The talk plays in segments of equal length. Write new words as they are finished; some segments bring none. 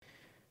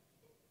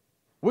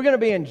We're going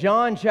to be in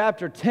John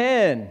chapter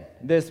 10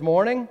 this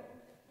morning.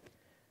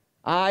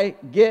 I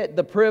get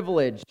the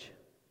privilege,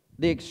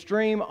 the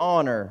extreme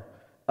honor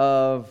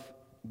of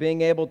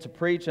being able to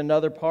preach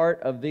another part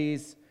of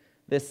this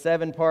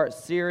 7-part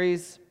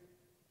series,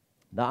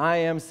 the I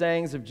Am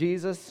Sayings of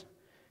Jesus.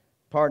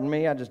 Pardon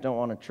me, I just don't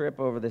want to trip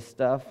over this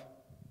stuff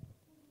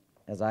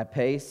as I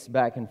pace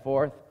back and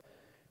forth.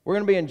 We're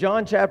going to be in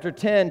John chapter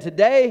 10.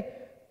 Today,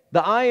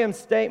 the I Am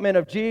statement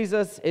of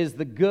Jesus is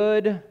the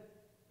Good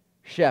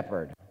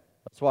Shepherd.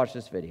 Let's watch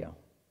this video.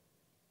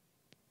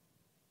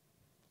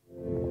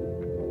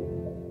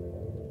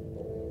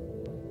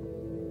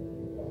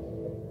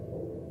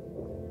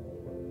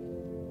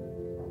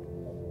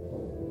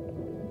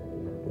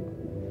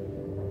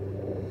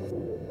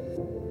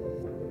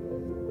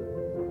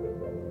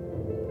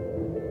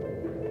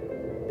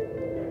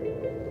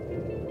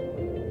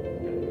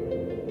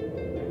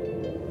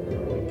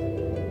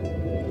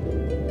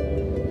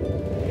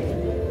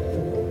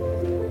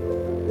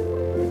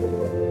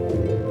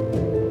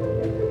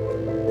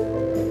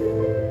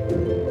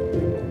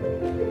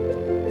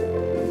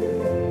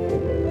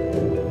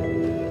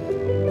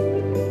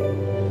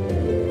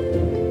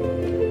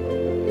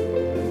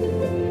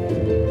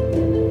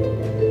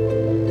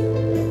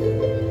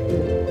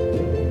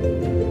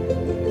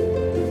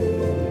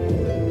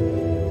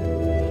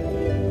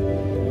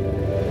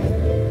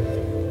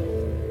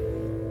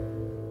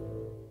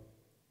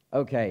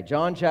 Okay,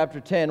 John chapter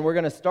 10. We're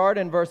going to start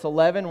in verse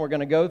 11. We're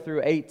going to go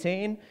through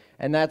 18,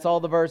 and that's all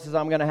the verses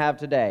I'm going to have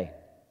today.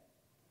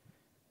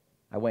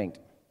 I winked.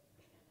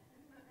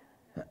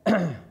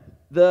 I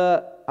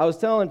was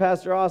telling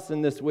Pastor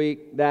Austin this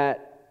week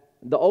that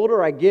the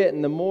older I get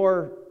and the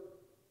more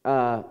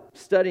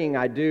studying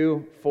I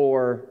do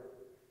for,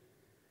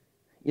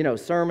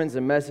 sermons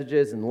and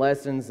messages and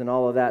lessons and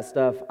all of that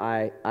stuff,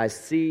 I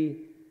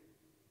see.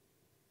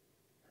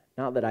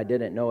 Not that I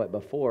didn't know it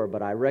before,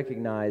 but I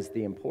recognize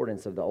the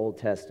importance of the Old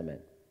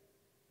Testament.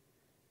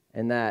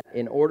 And that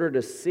in order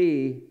to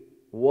see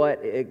what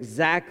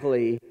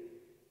exactly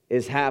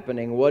is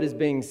happening, what is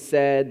being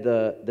said,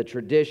 the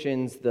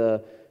traditions,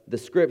 the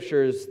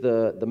scriptures,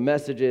 the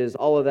messages,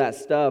 all of that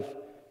stuff,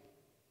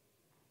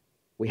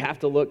 we have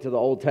to look to the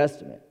Old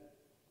Testament.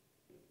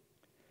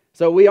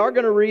 So we are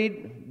going to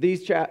read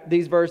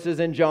these verses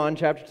in John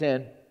chapter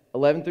 10,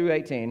 11 through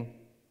 18.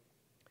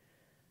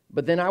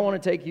 But then I want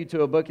to take you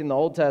to a book in the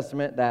Old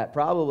Testament that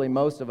probably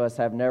most of us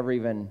have never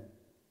even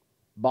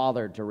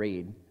bothered to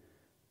read,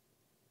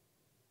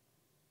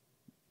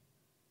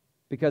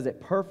 because it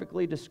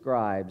perfectly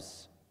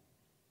describes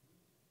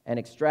and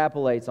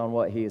extrapolates on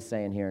what he is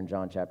saying here in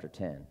John chapter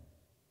 10.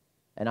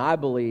 And I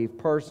believe,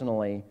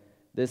 personally,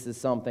 this is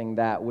something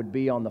that would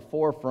be on the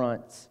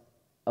forefront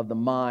of the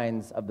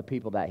minds of the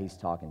people that he's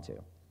talking to.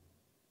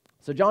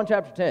 So John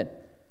chapter 10,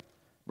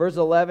 verse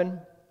 11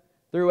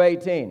 through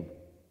 18.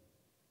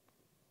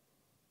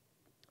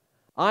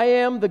 I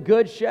am the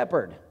good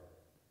shepherd.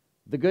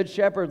 The good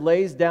shepherd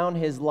lays down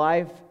his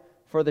life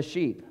for the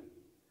sheep.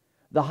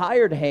 The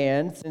hired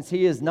hand, since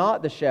he is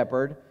not the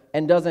shepherd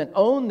and doesn't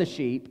own the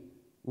sheep,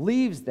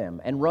 leaves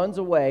them and runs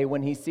away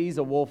when he sees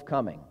a wolf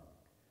coming.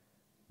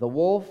 The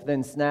wolf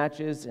then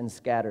snatches and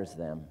scatters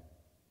them.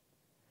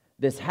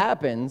 This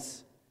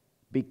happens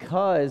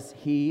because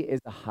he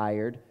is a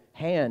hired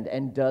hand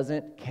and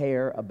doesn't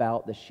care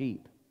about the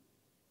sheep.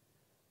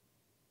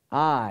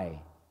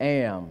 I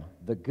am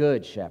the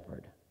good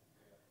shepherd.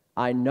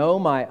 I know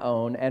my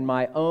own, and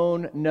my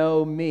own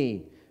know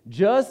me.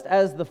 Just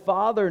as the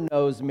Father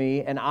knows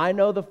me, and I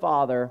know the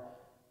Father,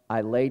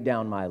 I lay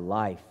down my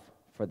life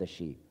for the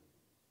sheep.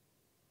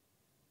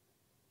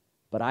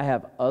 But I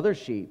have other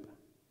sheep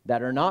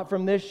that are not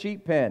from this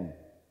sheep pen.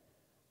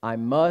 I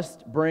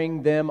must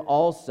bring them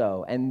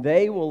also, and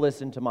they will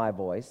listen to my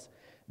voice.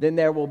 Then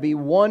there will be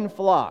one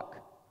flock,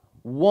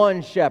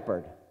 one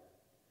shepherd.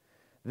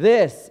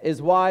 This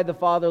is why the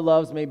Father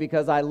loves me,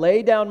 because I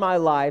lay down my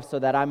life so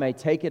that I may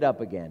take it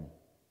up again.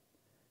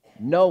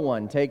 No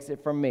one takes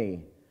it from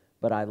me,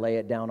 but I lay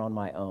it down on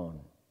my own.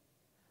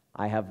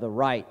 I have the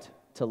right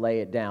to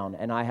lay it down,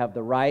 and I have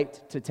the right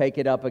to take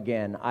it up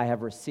again. I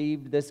have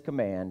received this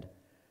command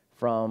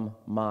from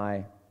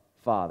my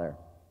Father.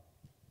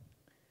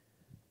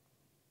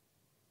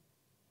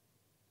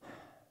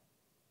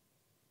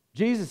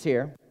 Jesus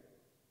here,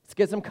 let's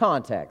get some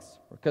context,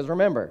 because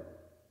remember,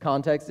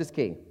 context is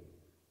key.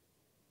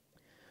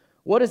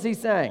 What is he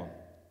saying?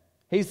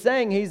 He's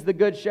saying he's the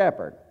good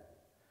shepherd.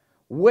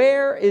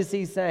 Where is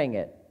he saying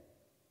it?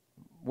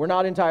 We're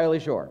not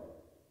entirely sure.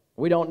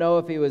 We don't know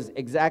if he was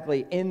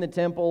exactly in the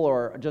temple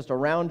or just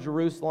around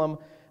Jerusalem,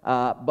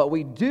 but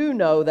we do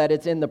know that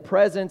it's in the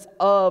presence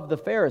of the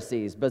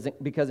Pharisees,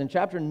 because in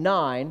chapter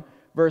 9,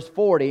 verse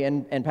 40,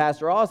 and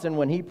Pastor Austin,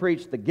 when he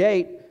preached the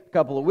gate a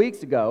couple of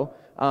weeks ago,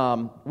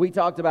 we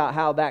talked about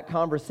how that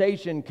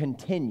conversation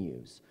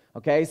continues.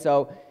 Okay,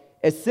 so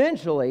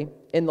essentially,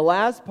 in the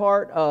last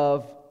part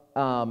of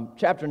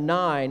chapter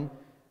 9,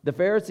 the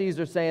Pharisees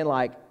are saying,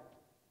 like,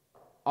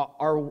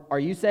 are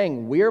you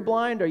saying we're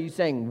blind? Are you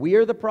saying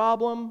we're the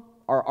problem?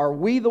 Are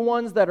we the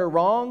ones that are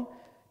wrong?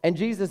 And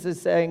Jesus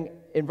is saying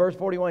in verse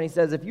 41, he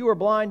says, if you were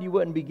blind, you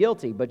wouldn't be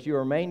guilty, but you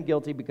remain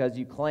guilty because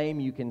you claim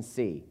you can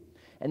see.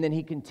 And then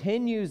he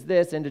continues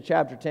this into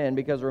chapter 10,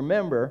 because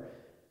remember,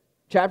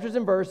 chapters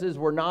and verses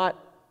were not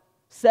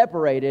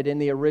separated in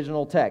the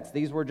original text.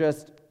 These were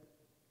just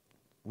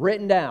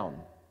written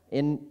down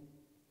in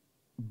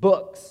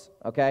books,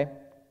 okay?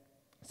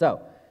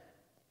 So,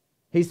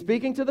 he's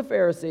speaking to the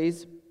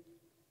Pharisees,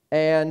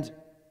 and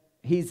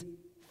he's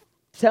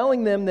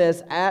telling them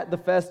this at the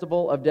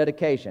festival of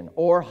dedication,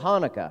 or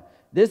Hanukkah.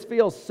 This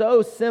feels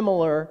so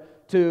similar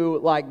to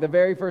like the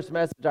very first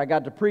message I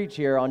got to preach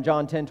here on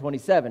John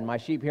 10:27. My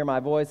sheep hear my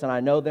voice, and I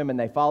know them, and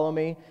they follow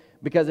me.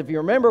 Because if you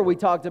remember, we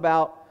talked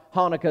about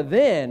Hanukkah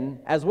then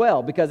as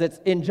well, because it's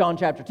in John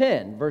chapter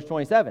 10, verse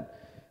 27.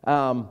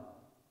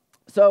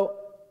 So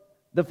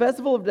the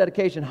festival of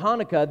dedication,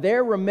 Hanukkah,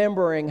 they're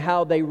remembering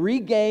how they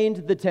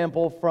regained the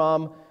temple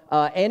from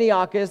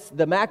Antiochus.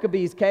 The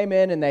Maccabees came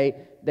in and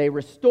they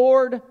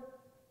restored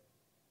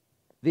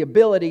the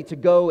ability to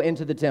go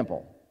into the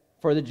temple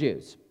for the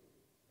Jews.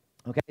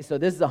 Okay, so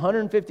this is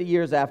 150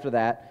 years after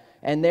that,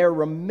 and they're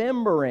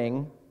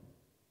remembering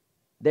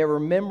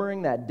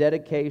that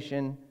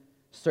dedication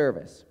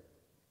service.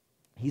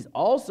 He's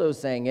also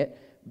saying it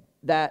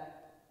that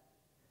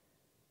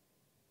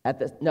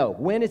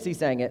when is he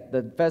saying it?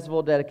 The festival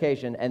of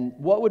dedication, and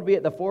what would be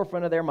at the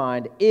forefront of their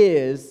mind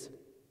is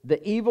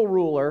the evil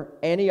ruler,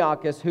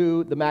 Antiochus,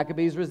 who the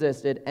Maccabees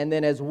resisted, and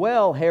then as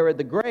well Herod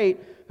the Great,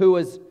 who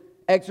was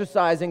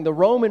exercising the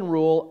Roman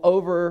rule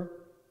over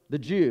the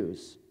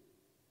Jews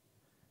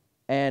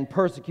and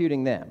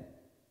persecuting them.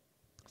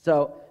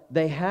 So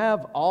they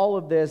have all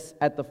of this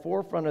at the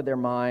forefront of their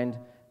mind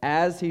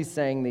as he's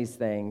saying these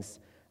things.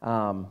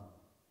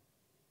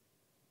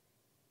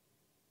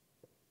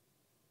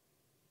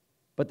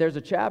 But there's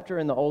a chapter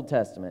in the Old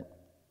Testament,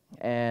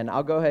 and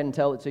I'll go ahead and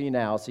tell it to you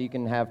now so you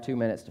can have 2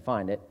 minutes to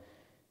find it.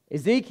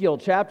 Ezekiel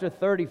chapter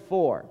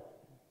 34.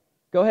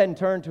 Go ahead and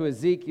turn to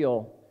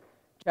Ezekiel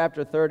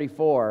chapter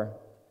 34.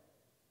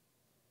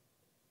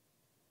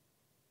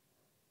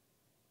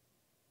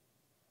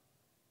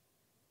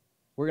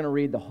 We're going to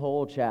read the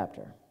whole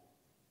chapter.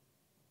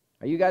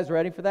 Are you guys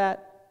ready for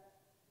that?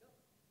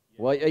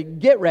 Well,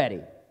 get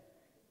ready.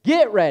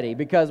 Get ready,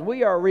 because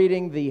we are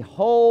reading the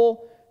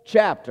whole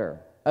chapter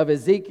of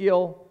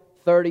Ezekiel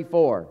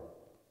 34.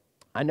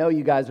 I know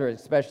you guys are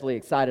especially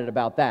excited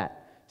about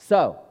that.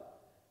 So,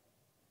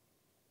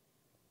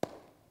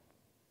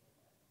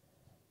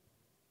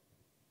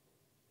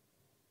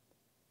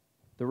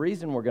 the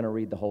reason we're going to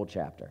read the whole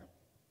chapter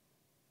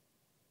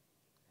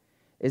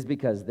is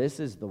because this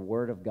is the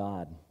Word of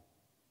God.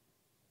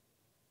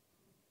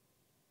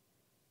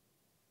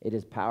 It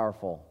is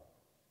powerful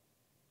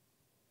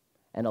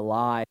and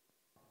alive.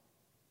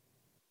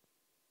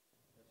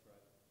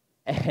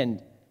 That's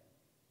right.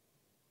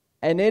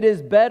 And it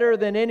is better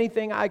than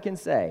anything I can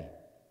say.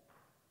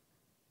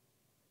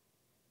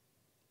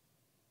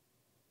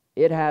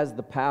 It has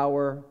the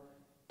power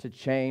to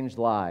change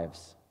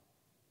lives,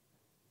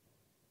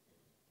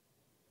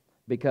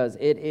 because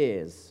it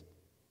is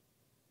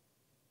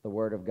the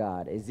Word of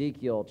God.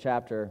 Ezekiel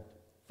chapter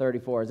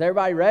 34. Is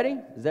everybody ready?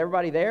 Is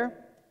everybody there?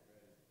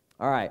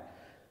 All right.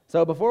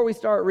 So before we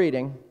start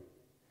reading,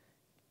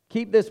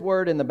 keep this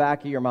word in the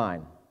back of your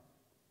mind.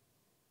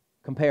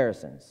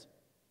 Comparisons.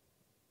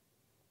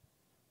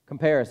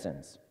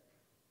 Comparisons.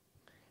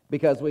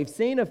 Because we've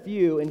seen a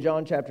few in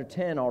John chapter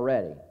 10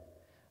 already.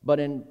 But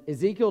in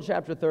Ezekiel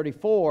chapter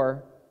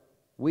 34,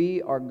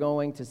 we are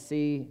going to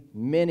see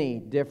many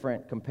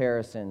different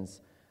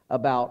comparisons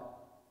about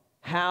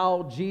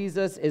how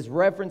Jesus is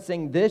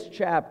referencing this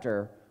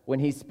chapter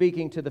when he's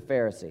speaking to the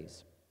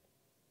Pharisees.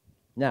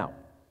 Now,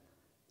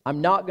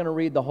 I'm not going to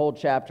read the whole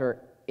chapter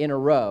in a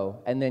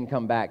row and then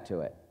come back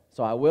to it.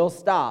 So I will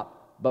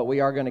stop, but we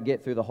are going to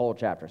get through the whole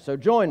chapter. So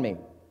join me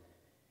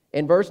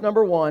in verse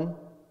number 1,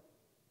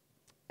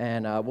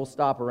 and we'll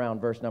stop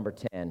around verse number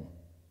 10.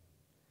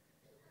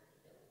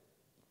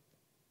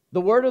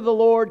 The word of the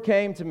Lord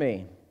came to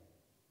me.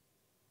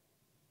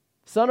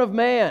 Son of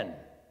man,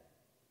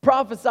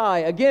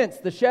 prophesy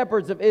against the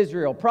shepherds of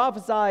Israel.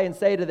 Prophesy and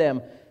say to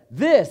them,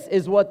 this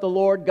is what the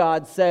Lord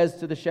God says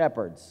to the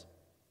shepherds.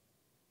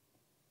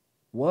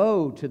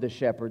 Woe to the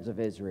shepherds of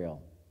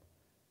Israel,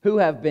 who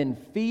have been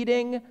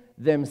feeding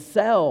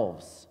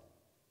themselves.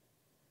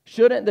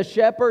 Shouldn't the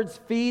shepherds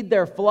feed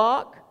their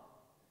flock?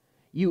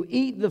 You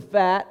eat the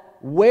fat,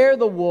 wear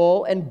the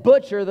wool, and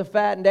butcher the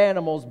fattened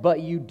animals,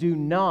 but you do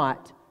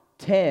not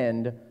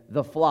tend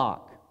the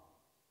flock.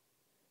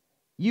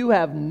 You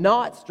have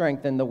not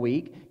strengthened the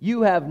weak.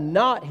 You have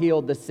not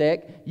healed the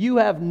sick. You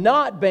have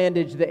not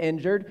bandaged the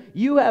injured.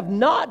 You have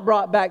not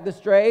brought back the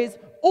strays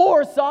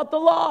or sought the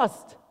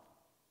lost.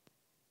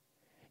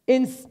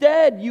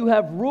 Instead, you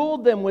have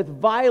ruled them with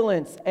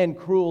violence and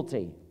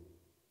cruelty.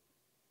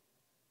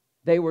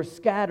 They were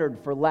scattered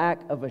for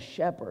lack of a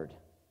shepherd,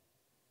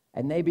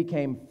 and they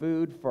became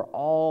food for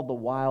all the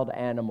wild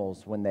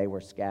animals when they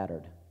were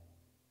scattered.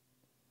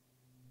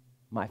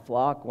 My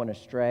flock went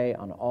astray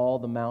on all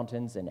the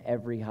mountains and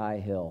every high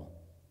hill.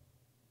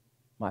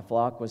 My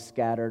flock was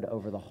scattered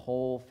over the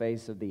whole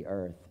face of the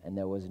earth, and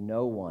there was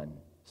no one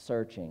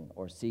searching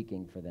or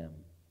seeking for them.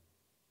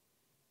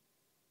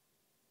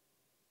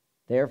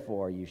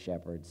 Therefore, you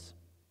shepherds,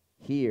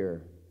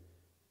 hear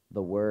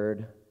the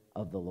word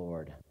of the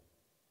Lord.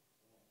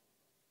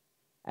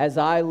 As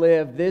I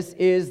live, this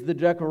is the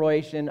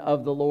declaration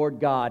of the Lord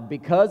God.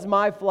 Because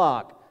my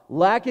flock,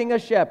 lacking a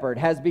shepherd,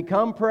 has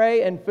become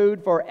prey and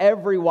food for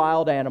every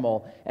wild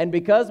animal, and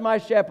because my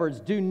shepherds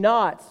do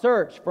not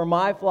search for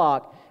my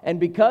flock, and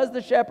because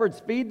the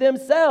shepherds feed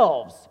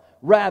themselves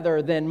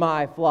rather than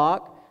my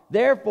flock,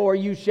 therefore,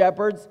 you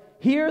shepherds,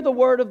 hear the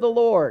word of the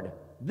Lord.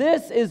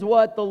 This is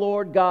what the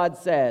Lord God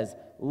says.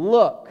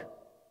 Look,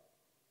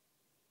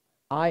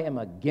 I am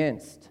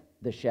against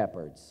the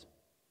shepherds.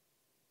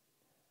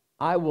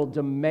 I will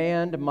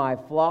demand my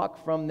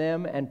flock from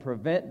them and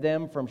prevent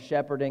them from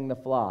shepherding the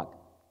flock.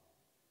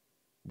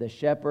 The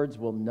shepherds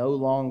will no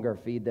longer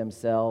feed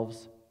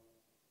themselves,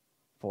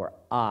 for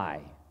I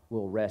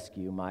will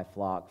rescue my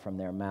flock from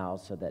their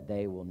mouths so that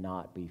they will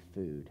not be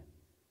food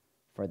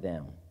for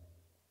them.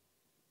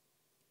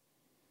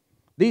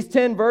 These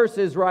 10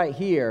 verses right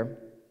here,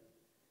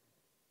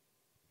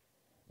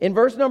 in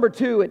verse number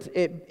 2,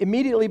 it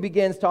immediately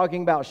begins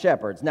talking about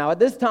shepherds. Now, at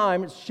this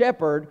time,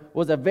 shepherd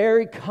was a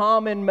very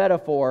common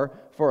metaphor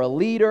for a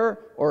leader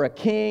or a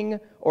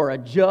king or a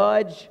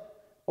judge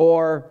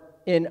or,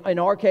 in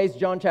our case,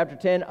 John chapter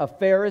 10, a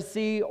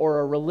Pharisee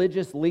or a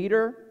religious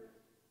leader.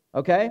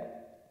 Okay?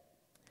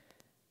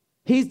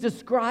 He's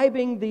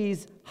describing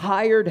these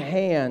hired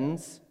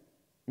hands.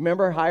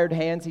 Remember hired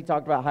hands? He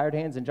talked about hired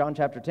hands in John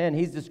chapter 10.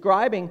 He's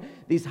describing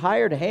these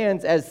hired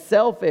hands as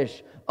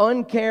selfish,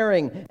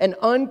 uncaring, and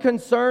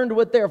unconcerned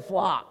with their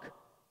flock.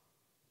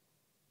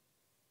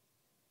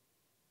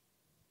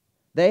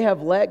 They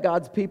have let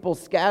God's people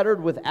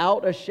scattered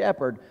without a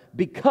shepherd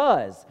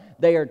because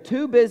they are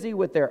too busy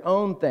with their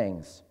own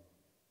things.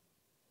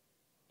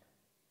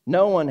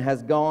 No one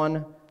has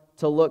gone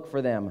to look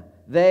for them.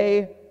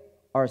 They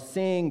are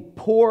seeing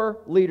poor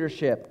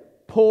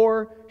leadership,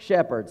 poor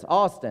shepherds.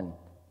 Austin,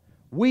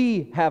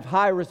 we have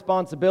high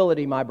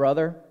responsibility, my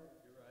brother.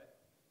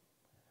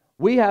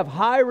 We have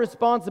high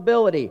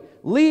responsibility.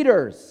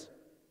 Leaders,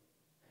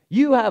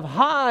 you have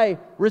high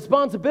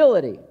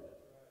responsibility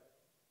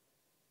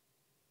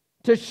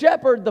to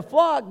shepherd the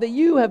flock that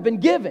you have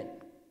been given.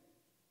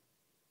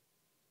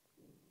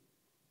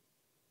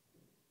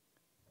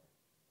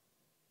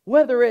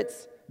 Whether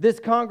it's this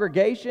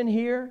congregation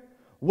here,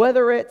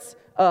 whether it's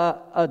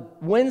a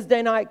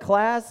Wednesday night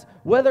class,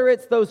 whether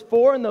it's those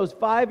 4 and those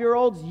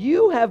 5-year-olds,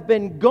 you have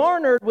been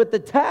garnered with the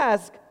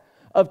task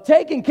of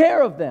taking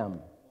care of them,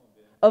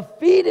 of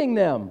feeding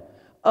them,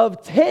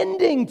 of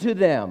tending to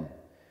them.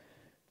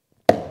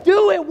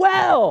 Do it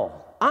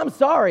well. I'm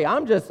sorry.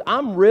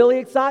 I'm really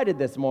excited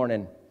this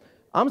morning.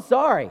 I'm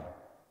sorry.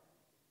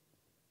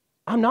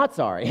 I'm not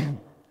sorry.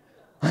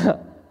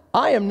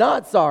 I am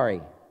not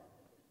sorry.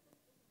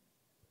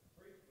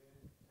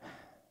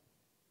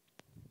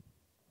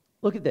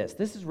 Look at this.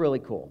 This is really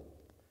cool.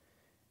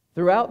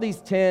 Throughout these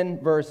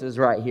 10 verses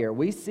right here,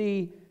 we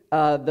see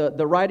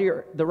the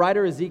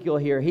writer Ezekiel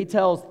here. He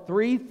tells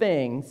 3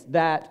 things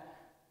that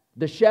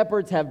the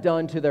shepherds have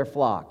done to their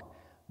flock.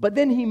 But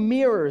then he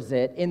mirrors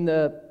it in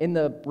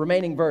the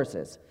remaining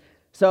verses.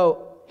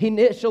 So he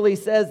initially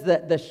says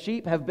that the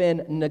sheep have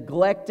been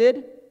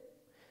neglected,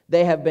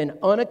 they have been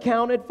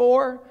unaccounted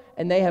for,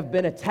 and they have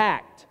been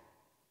attacked.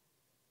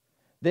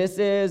 This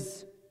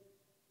is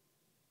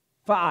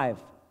 5.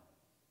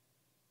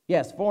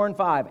 Yes, 4 and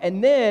 5.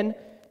 And then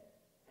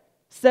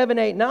 7,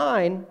 8,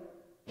 9,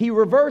 he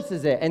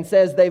reverses it and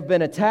says they've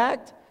been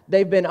attacked,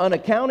 they've been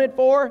unaccounted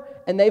for,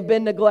 and they've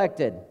been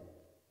neglected.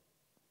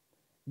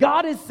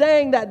 God is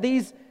saying that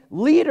these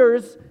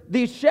leaders,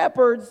 these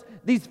shepherds,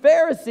 these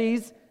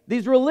Pharisees,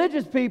 these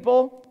religious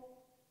people,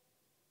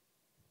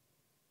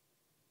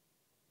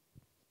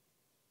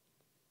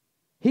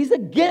 he's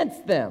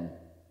against them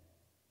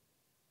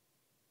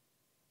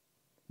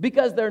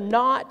because they're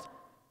not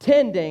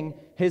tending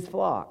his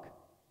flock.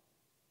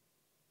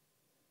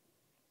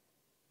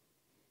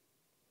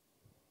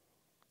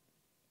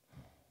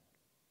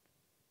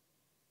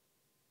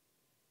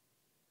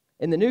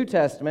 In the New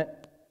Testament,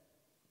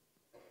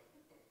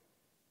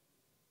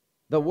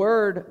 the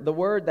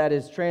word that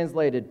is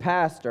translated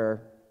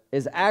pastor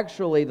is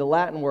actually the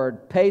Latin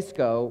word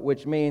pesco,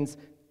 which means,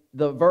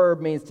 the verb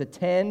means to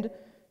tend,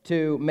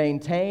 to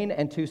maintain,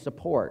 and to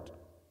support.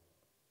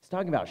 It's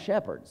talking about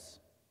shepherds.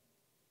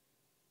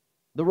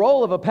 The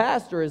role of a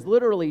pastor is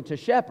literally to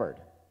shepherd.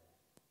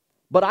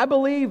 But I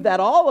believe that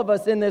all of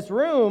us in this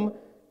room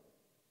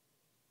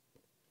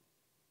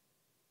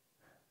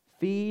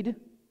feed,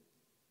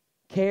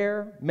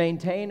 care,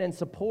 maintain, and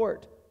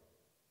support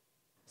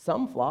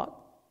some flock.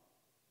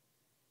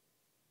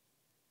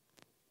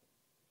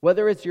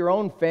 Whether it's your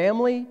own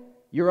family,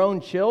 your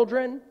own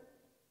children,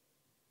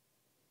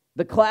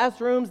 the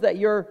classrooms that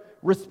you're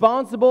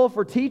responsible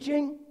for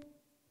teaching.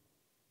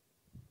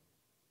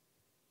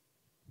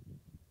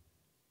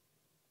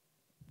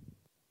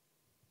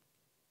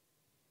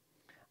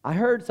 I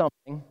heard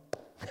something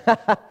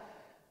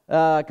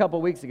a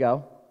couple weeks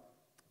ago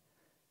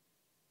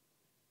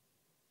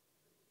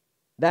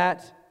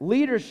that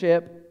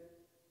leadership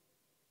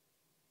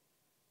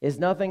is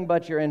nothing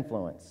but your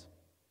influence.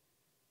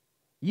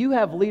 You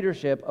have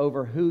leadership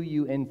over who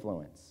you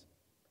influence.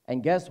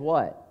 And guess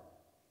what?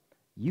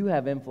 You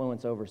have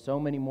influence over so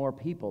many more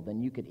people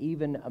than you could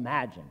even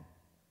imagine.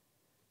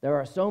 There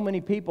are so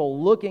many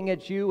people looking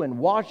at you and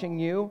watching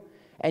you,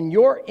 and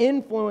your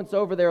influence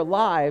over their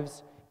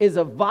lives is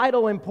of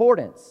vital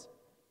importance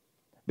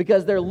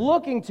because they're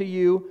looking to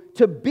you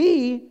to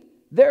be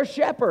their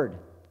shepherd.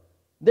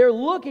 They're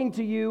looking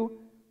to you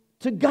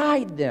to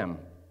guide them.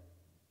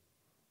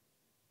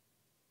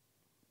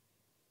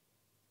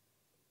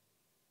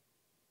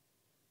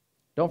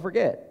 Don't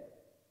forget,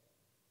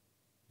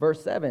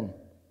 verse 7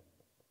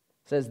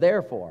 says,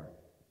 therefore.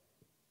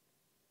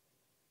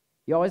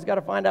 You always got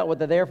to find out what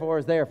the therefore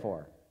is there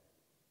for.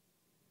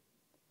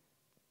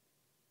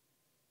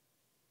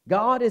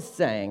 God is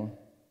saying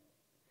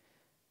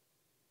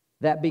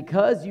that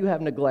because you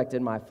have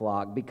neglected my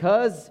flock,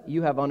 because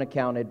you have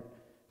unaccounted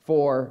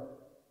for,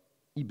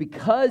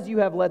 because you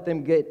have let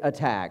them get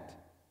attacked,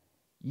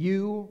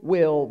 you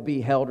will be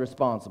held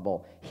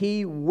responsible.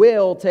 He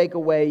will take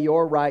away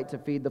your right to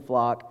feed the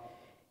flock.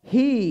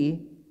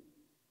 He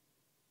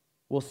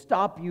will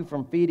stop you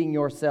from feeding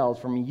yourselves,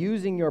 from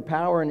using your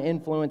power and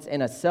influence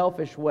in a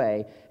selfish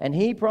way, and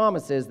he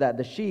promises that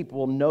the sheep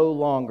will no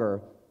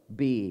longer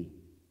be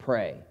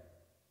prey.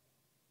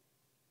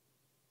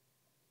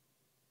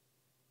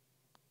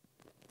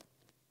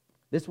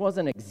 This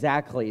wasn't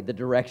exactly the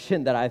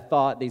direction that I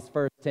thought these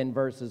first 10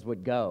 verses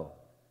would go.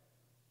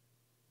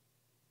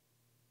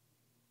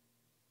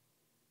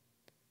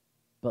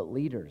 But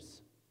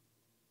leaders,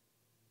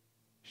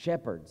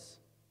 shepherds,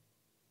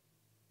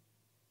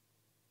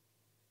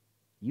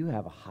 you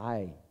have a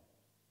high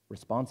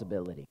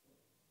responsibility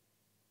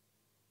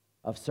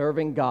of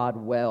serving God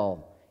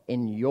well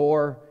in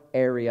your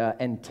area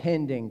and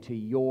tending to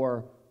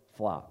your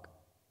flock.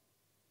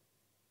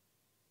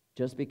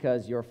 Just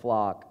because your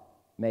flock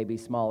may be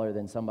smaller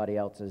than somebody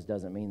else's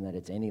doesn't mean that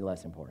it's any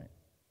less important.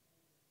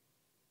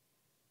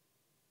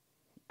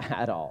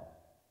 At all.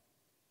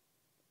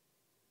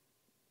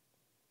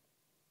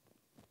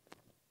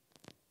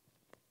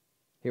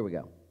 Here we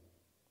go.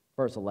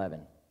 Verse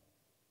 11.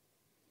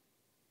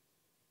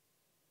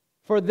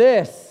 For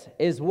this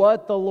is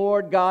what the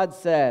Lord God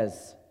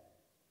says.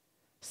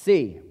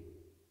 See,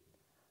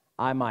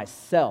 I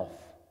myself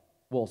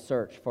will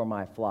search for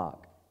my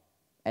flock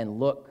and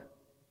look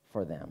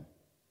for them.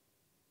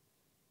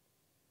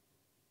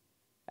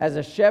 As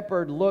a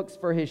shepherd looks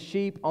for his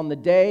sheep on the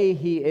day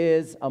he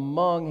is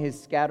among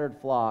his scattered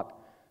flock,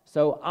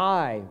 so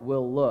I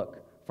will look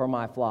for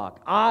my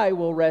flock. I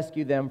will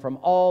rescue them from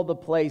all the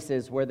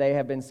places where they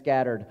have been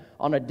scattered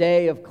on a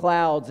day of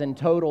clouds and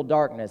total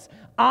darkness.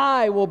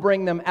 I will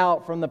bring them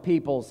out from the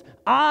peoples.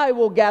 I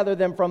will gather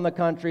them from the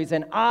countries,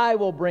 and I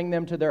will bring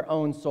them to their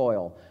own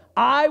soil.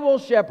 I will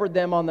shepherd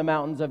them on the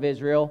mountains of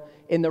Israel,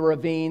 in the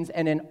ravines,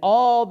 and in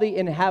all the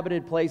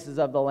inhabited places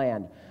of the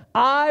land.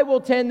 I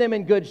will tend them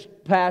in good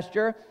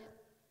pasture,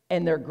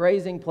 and their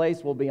grazing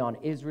place will be on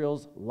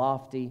Israel's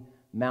lofty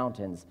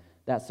mountains.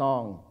 That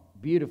song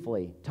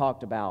beautifully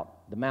talked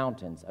about the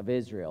mountains of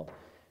Israel.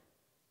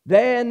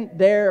 Then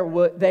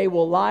they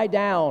will lie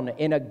down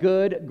in a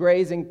good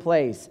grazing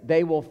place.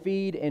 They will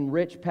feed in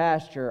rich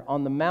pasture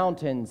on the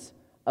mountains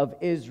of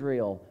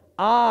Israel.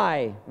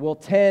 I will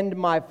tend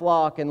my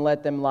flock and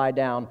let them lie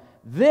down.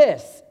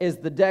 This is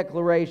the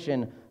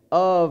declaration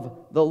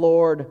of the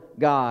Lord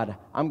God.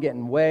 I'm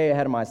getting way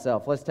ahead of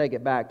myself. Let's take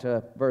it back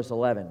to verse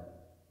 11.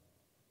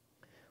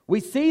 We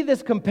see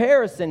this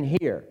comparison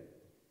here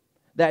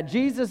that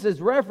Jesus is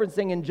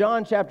referencing in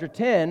John chapter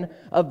 10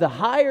 of the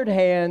hired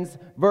hands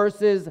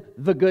versus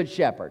the good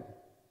shepherd.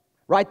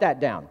 Write that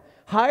down.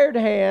 Hired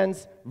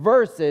hands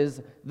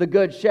versus the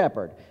good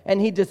shepherd. And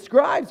he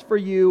describes for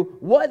you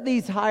what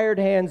these hired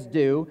hands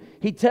do.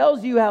 He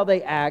tells you how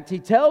they act. He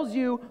tells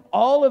you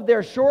all of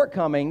their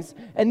shortcomings.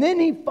 And then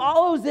he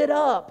follows it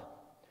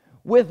up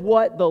with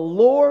what the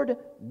Lord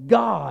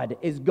God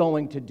is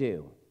going to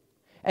do.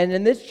 And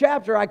in this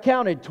chapter, I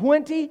counted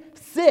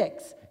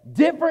 26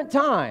 different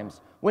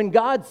times when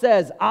God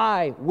says,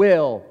 I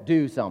will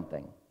do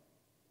something.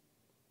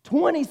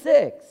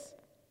 26.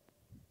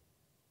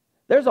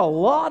 There's a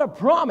lot of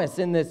promise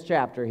in this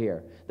chapter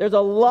here. There's a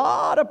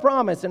lot of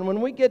promise. And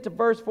when we get to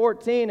verse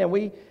 14 and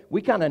we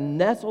kind of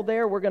nestle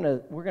there, we're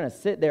gonna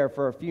sit there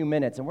for a few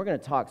minutes and we're going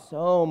to talk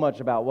so much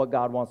about what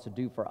God wants to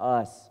do for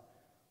us,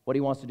 what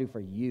he wants to do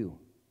for you,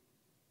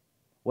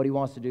 what he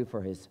wants to do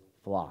for his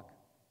flock.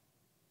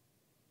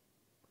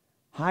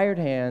 Hired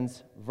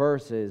hands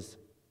versus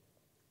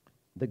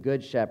the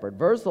good shepherd.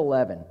 Verse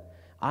 11,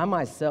 I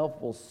myself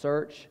will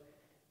search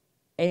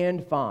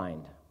and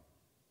find.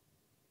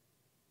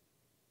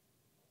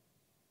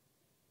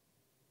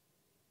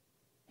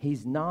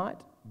 He's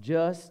not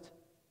just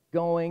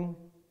going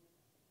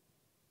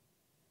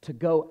to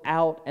go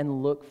out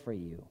and look for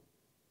you.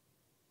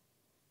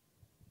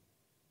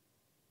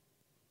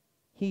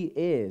 He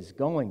is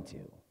going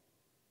to.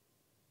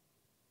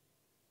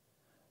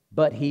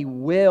 But He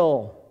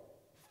will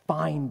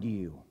find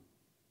you.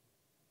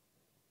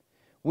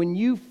 When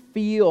you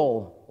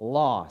feel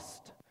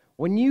lost,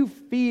 when you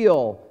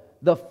feel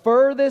the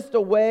furthest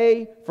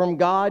away from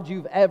God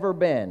you've ever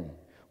been,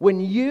 when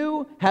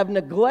you have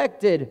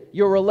neglected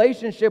your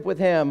relationship with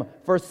Him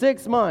for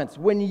 6 months,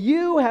 when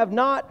you have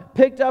not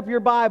picked up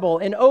your Bible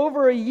in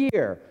over a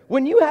year,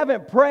 when you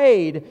haven't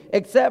prayed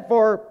except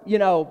for,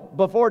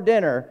 before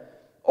dinner,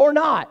 or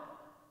not,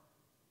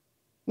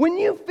 when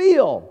you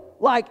feel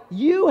like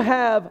you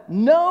have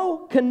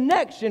no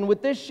connection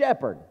with this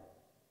shepherd,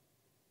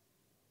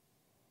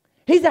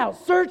 He's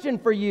out searching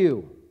for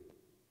you.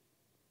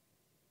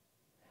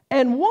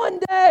 And one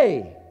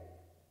day,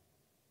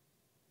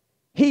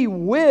 He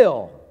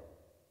will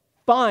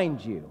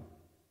find you.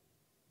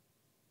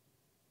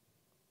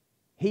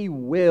 He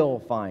will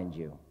find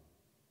you.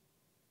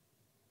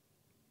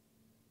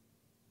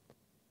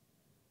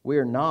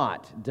 We're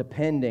not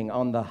depending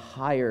on the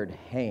hired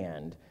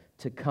hand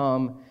to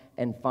come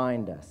and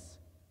find us.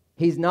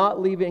 He's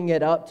not leaving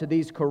it up to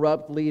these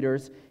corrupt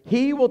leaders.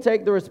 He will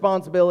take the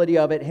responsibility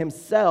of it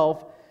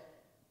Himself.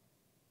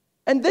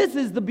 And this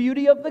is the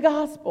beauty of the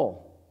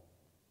gospel.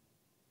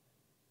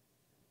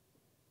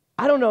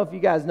 I don't know if you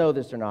guys know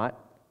this or not,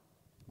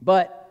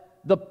 but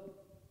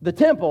the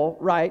temple,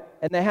 right,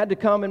 and they had to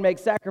come and make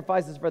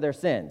sacrifices for their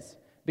sins.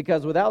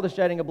 Because without the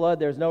shedding of blood,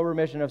 there's no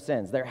remission of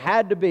sins. There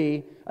had to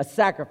be a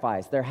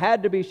sacrifice. There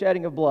had to be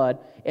shedding of blood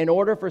in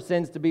order for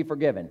sins to be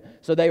forgiven.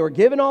 So they were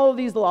given all of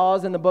these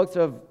laws in the books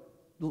of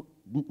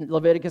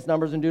Leviticus,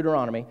 Numbers, and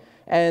Deuteronomy.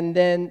 And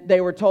then they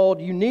were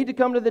told, you need to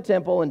come to the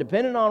temple, and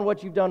depending on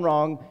what you've done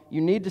wrong, you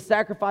need to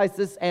sacrifice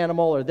this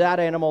animal or that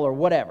animal or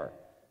whatever.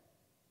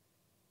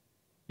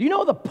 Do you know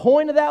what the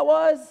point of that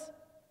was?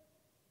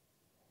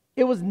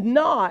 It was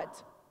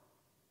not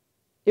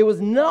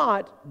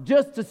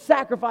just to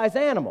sacrifice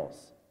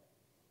animals.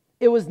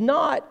 It was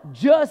not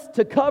just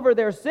to cover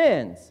their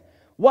sins.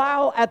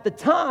 While at the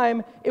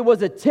time it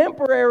was a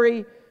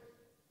temporary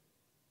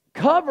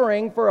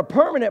covering for a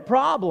permanent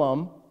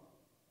problem,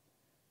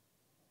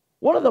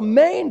 one of the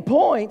main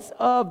points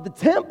of the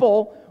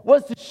temple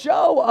was to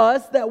show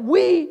us that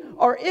we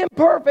are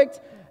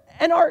imperfect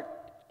and are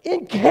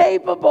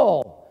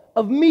incapable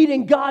of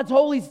meeting God's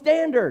holy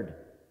standard.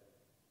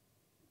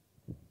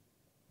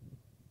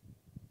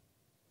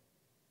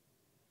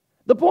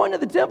 The point of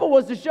the temple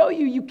was to show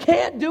you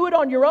can't do it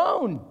on your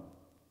own.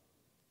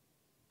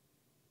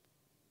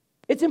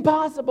 It's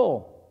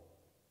impossible.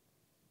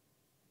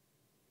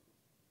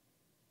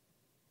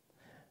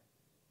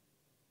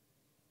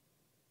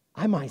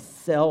 I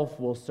myself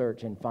will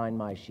search and find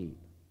my sheep.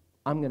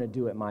 I'm going to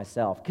do it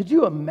myself. Could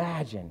you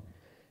imagine?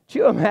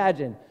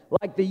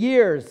 Like the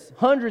years,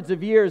 hundreds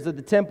of years of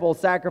the temple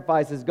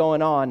sacrifices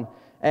going on.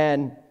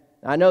 And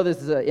I know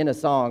this is in a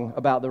song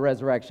about the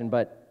resurrection,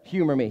 but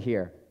humor me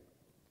here.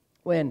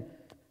 When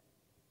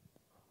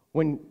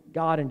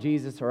God and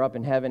Jesus are up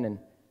in heaven and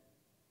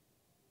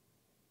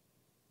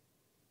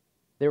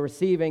they're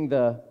receiving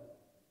the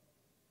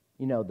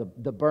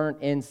burnt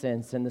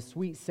incense and the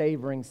sweet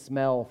savoring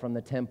smell from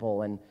the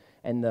temple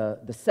and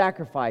the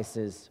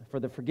sacrifices for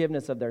the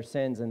forgiveness of their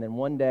sins, and then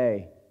one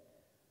day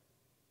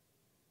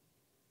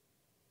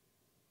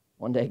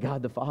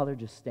God the Father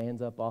just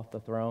stands up off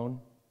the throne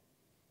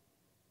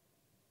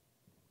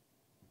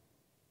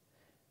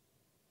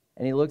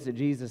and He looks at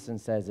Jesus and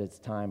says, it's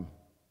time.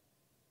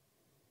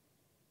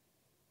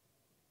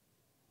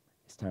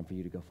 It's time for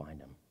you to go find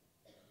Him.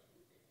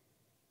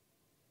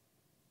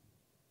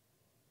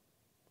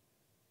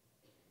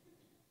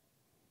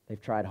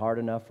 They've tried hard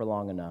enough for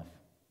long enough.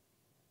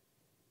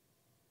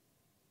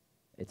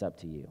 It's up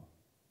to you.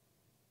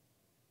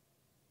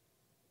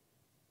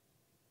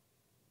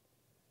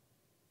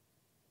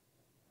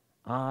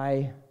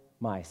 I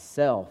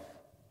myself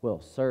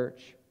will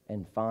search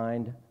and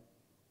find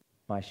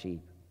my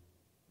sheep.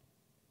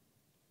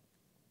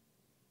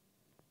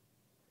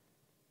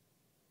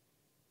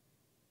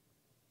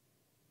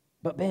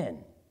 But Ben,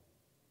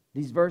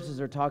 these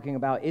verses are talking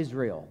about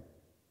Israel.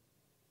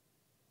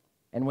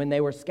 And when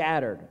they were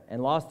scattered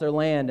and lost their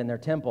land and their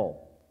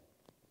temple.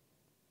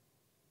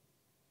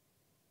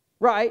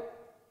 Right?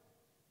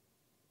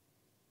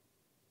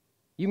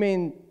 You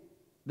mean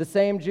the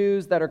same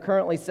Jews that are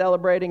currently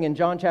celebrating in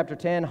John chapter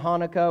 10,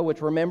 Hanukkah,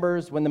 which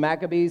remembers when the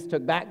Maccabees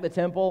took back the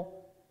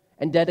temple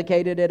and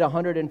dedicated it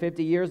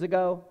 150 years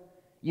ago?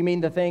 You mean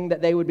the thing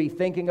that they would be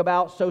thinking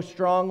about so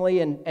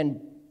strongly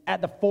and at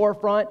the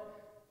forefront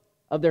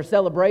of their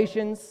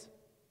celebrations,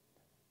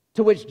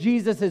 to which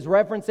Jesus is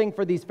referencing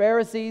for these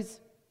Pharisees?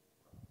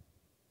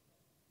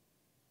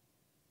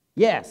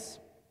 Yes.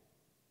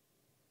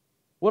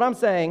 What I'm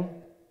saying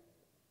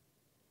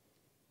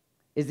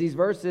is these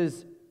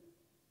verses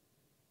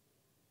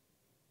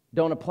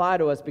don't apply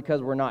to us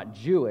because we're not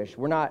Jewish.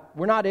 We're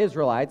not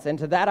Israelites, and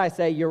to that I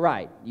say you're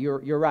right.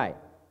 You're right.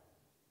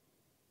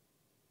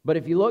 But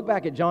if you look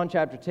back at John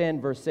chapter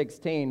 10, verse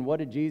 16, what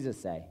did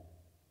Jesus say?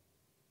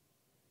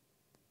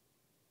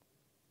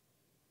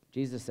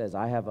 Jesus says,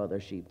 I have other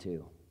sheep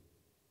too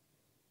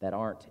that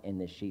aren't in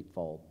this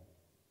sheepfold.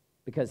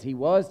 Because he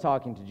was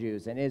talking to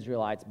Jews and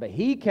Israelites, but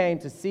he came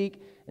to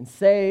seek and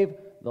save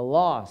the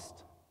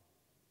lost.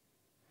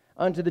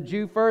 Unto the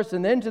Jew first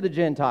and then to the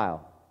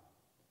Gentile.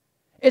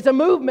 It's a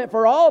movement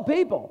for all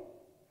people.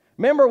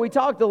 Remember, we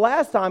talked the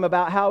last time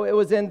about how it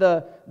was in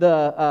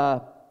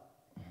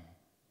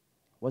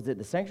was it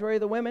the sanctuary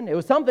of the women? It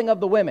was something of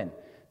the women,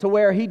 to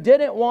where he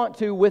didn't want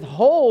to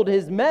withhold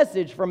his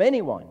message from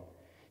anyone.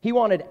 He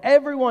wanted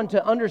everyone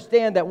to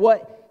understand that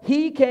what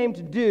he came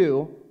to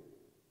do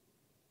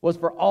was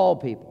for all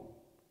people.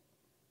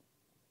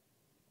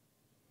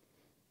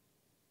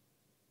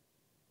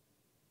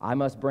 I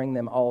must bring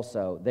them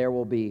also. There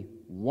will be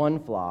one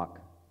flock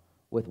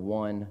with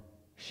one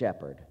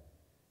shepherd.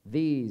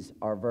 These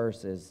are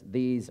verses,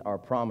 these are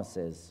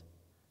promises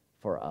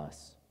for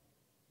us.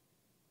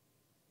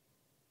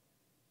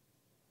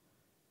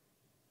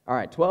 All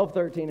right, 12,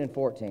 13, and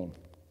 14.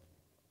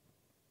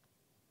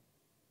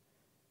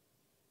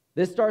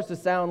 This starts to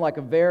sound like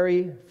a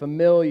very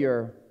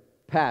familiar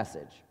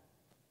passage.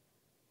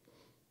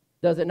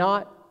 Does it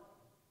not?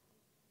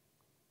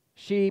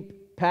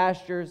 Sheep,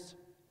 pastures,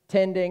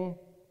 tending,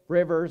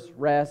 rivers,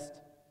 rest.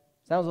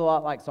 Sounds a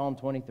lot like Psalm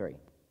 23.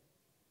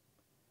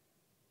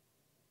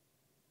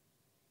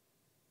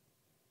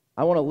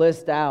 I want to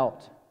list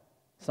out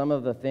some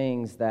of the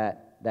things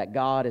that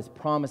God is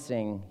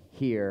promising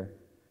here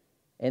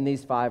in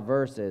these 5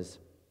 verses.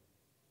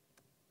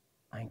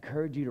 I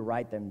encourage you to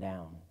write them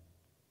down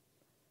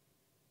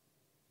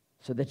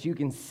so that you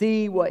can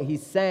see what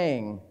he's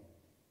saying,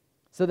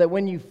 so that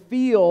when you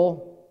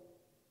feel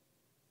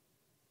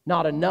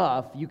not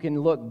enough, you can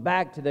look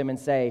back to them and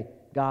say,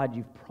 God,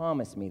 you've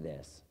promised me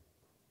this.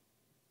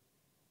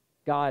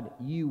 God,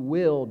 you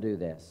will do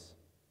this.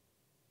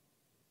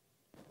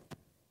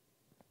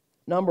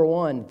 Number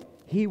 1,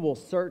 he will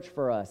search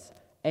for us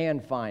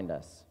and find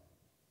us.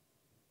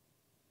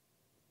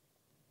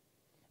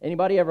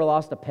 Anybody ever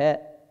lost a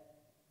pet?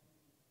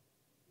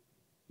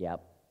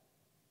 Yep.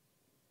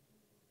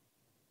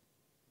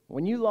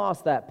 When you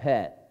lost that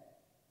pet,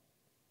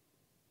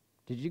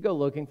 did you go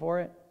looking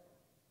for it?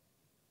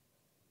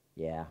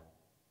 Yeah.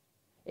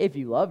 If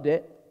you loved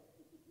it.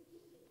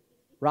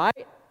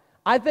 Right?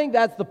 I think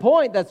that's the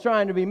point that's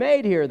trying to be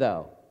made here,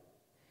 though.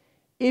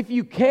 If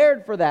you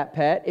cared for that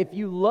pet, if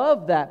you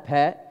loved that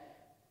pet,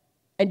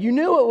 and you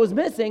knew it was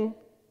missing,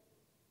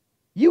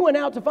 you went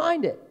out to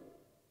find it.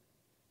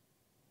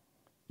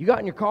 You got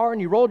in your car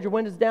and you rolled your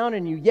windows down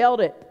and you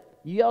yelled it.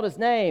 You yelled his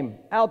name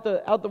out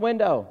the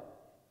window.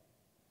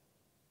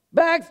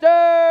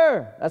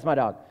 Baxter! That's my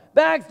dog.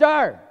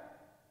 Baxter!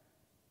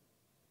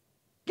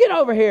 Get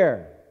over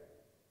here!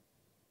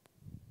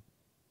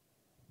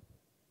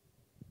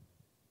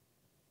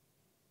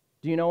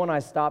 Do you know when I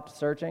stopped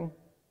searching?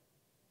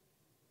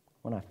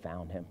 When I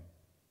found him.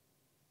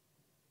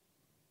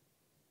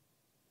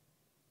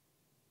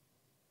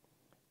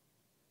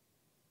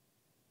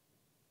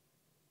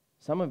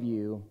 Some of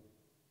you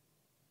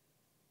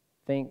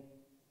think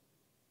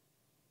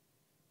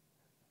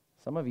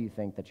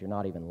that you're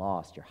not even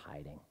lost, you're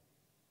hiding.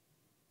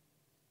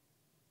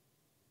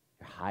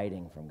 You're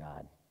hiding from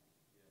God.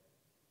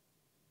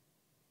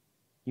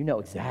 You know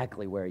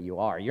exactly where you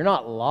are. You're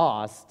not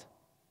lost.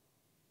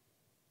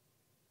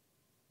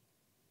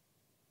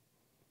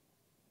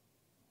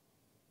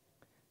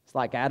 It's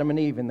like Adam and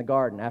Eve in the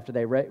garden. After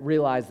they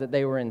realized that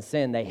they were in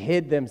sin, they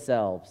hid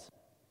themselves.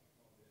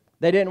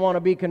 They didn't want to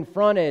be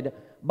confronted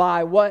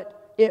by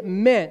what it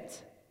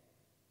meant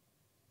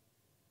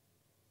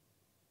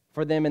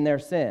for them in their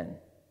sin.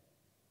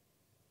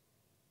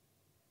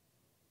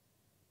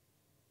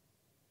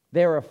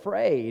 They're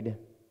afraid,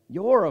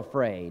 you're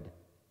afraid,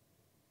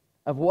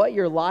 of what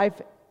your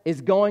life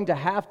is going to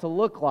have to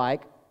look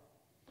like,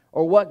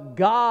 or what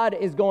God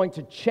is going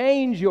to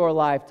change your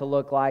life to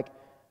look like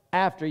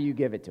after you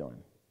give it to Him.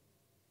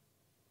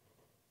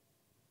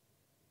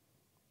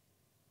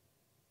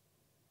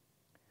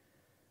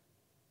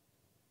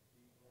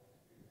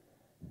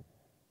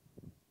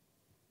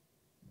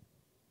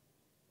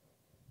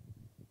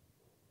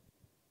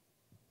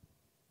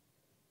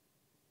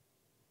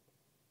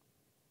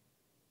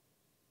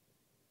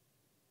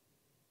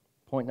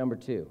 Point number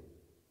 2.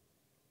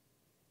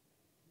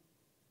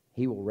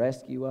 He will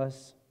rescue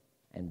us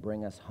and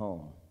bring us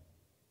home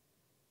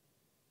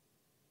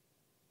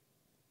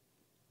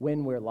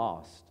when we're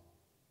lost.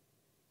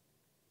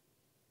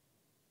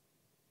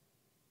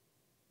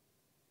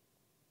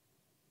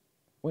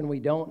 When we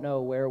don't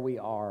know where we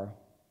are,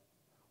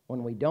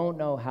 when we don't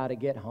know how to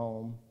get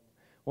home,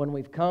 when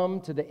we've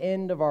come to the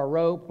end of our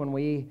rope, when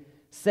we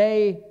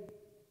say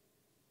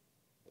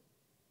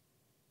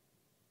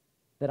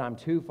that I'm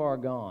too far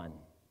gone,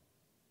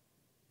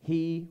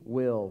 He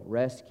will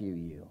rescue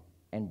you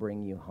and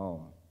bring you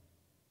home.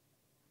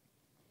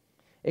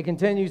 It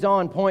continues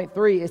on, point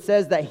 3. It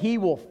says that He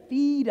will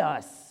feed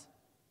us.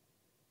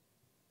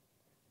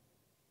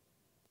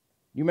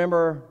 You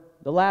remember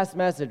the last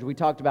message we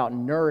talked about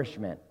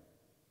nourishment,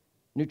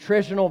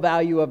 nutritional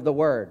value of the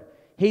Word.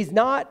 He's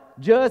not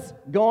just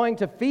going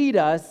to feed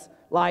us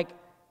like,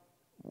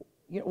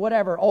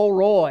 whatever, Old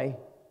Roy.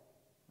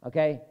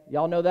 Okay?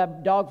 Y'all know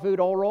that dog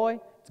food, Old Roy?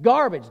 It's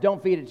garbage.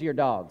 Don't feed it to your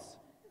dogs.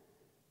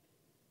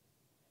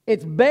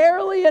 It's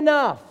barely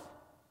enough.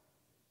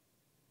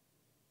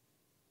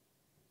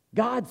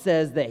 God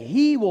says that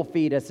He will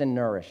feed us and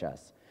nourish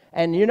us.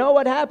 And you know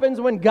what happens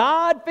when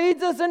God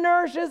feeds us and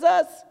nourishes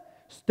us?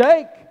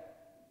 Steak,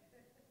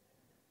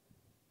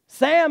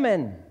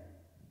 salmon,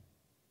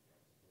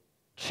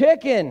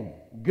 chicken,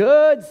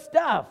 good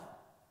stuff.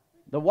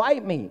 The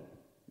white meat,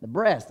 the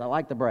breast. I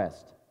like the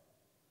breast.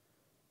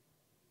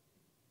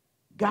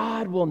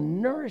 God will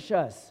nourish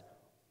us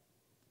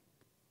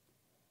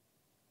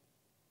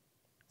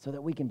so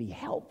that we can be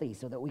healthy,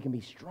 so that we can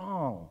be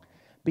strong.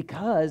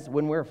 Because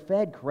when we're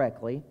fed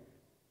correctly,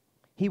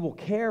 He will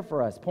care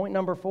for us. Point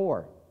number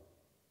 4.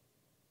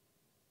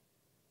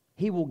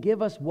 He will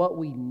give us what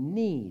we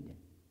need.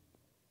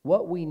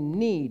 What we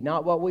need,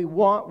 not what we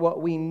want,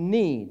 what we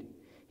need.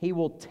 He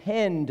will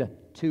tend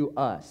to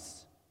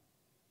us.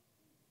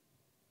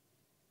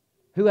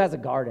 Who has a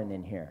garden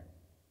in here?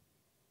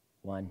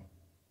 1,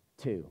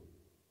 2,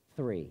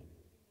 3,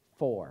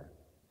 4,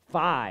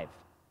 5.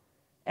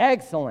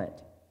 Excellent.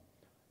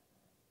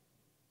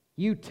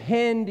 You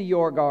tend to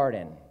your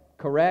garden,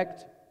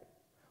 correct?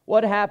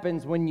 What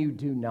happens when you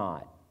do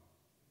not?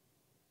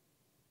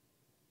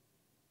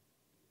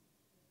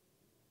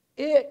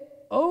 It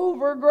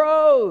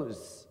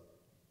overgrows.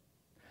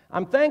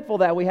 I'm thankful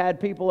that we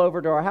had people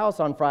over to our house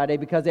on Friday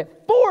because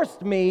it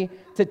forced me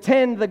to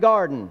tend the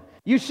garden.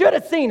 You should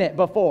have seen it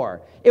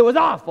before. It was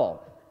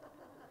awful.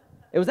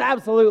 It was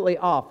absolutely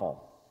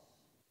awful.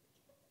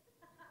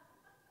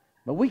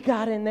 But we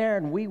got in there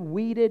and we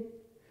weeded.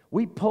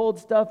 We pulled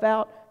stuff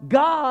out.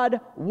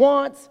 God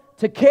wants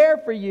to care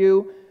for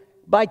you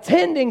by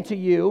tending to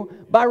you,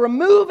 by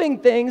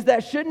removing things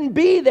that shouldn't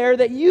be there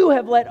that you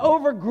have let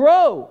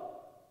overgrow.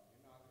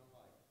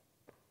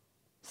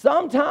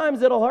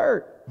 Sometimes it'll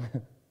hurt.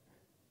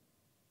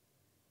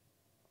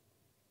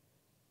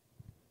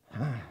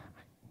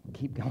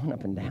 Keep going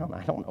up and down.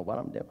 I don't know what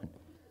I'm doing.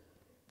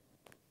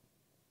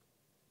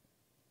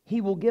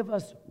 He will give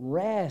us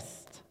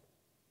rest.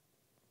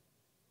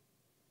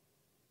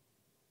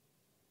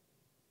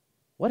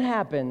 What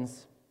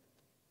happens?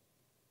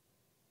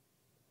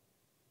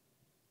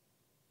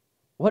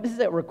 What does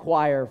it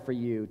require for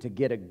you to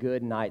get a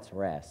good night's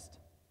rest?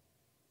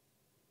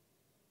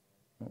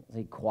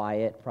 Say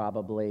quiet,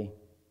 probably.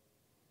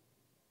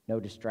 No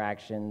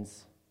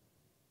distractions.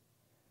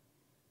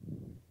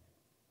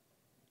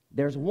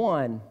 There's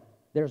one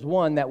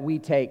that we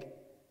take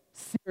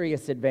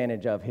serious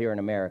advantage of here in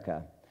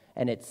America,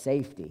 and it's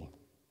safety.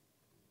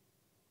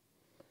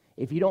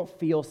 If you don't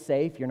feel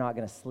safe, you're not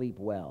going to sleep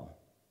well.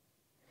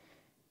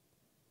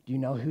 Do you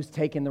know who's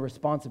taken the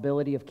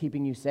responsibility of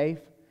keeping you safe?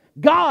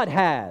 God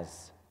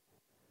has.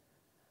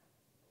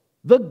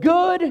 The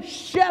Good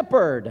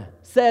Shepherd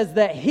says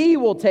that He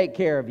will take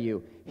care of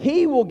you.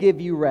 He will give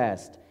you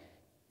rest.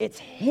 It's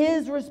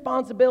His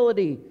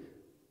responsibility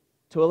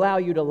to allow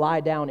you to lie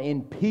down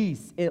in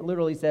peace. It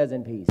literally says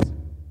in peace.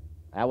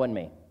 That wasn't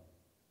me.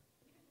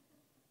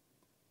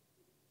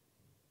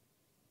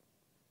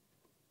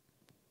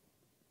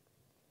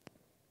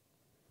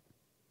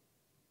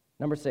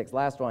 Number 6,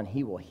 last one,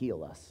 He will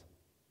heal us.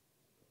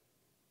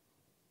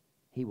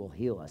 He will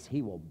heal us.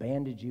 He will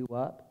bandage you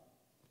up.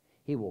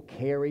 He will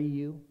carry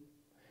you.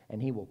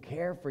 And He will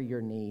care for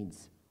your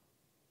needs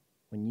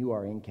when you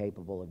are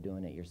incapable of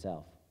doing it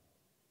yourself.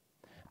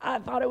 I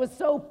thought it was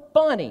so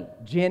funny,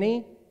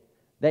 Jenny,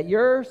 that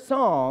your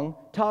song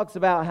talks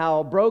about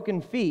how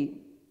broken feet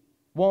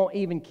won't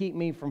even keep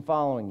me from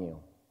following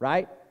you,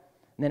 right?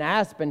 And then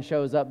Aspen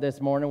shows up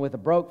this morning with a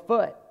broke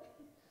foot.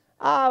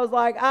 I was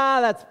like,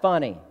 that's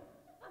funny.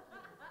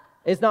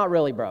 It's not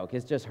really broke,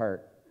 it's just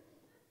hurt.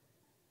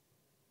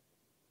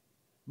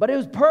 But it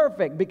was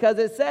perfect because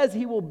it says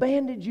He will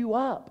bandage you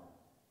up.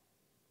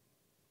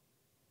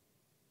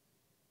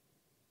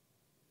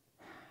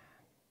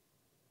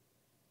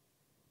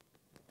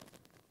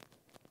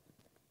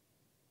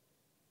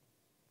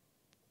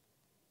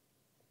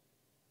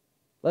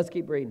 Let's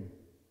keep reading.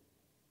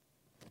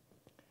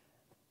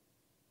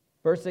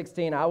 Verse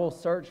 16, I will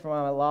search for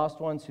my lost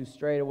ones who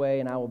strayed away,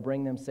 and I will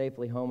bring them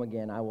safely home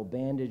again. I will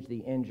bandage the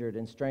injured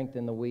and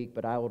strengthen the weak,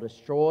 but I will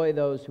destroy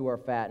those who are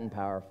fat and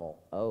powerful.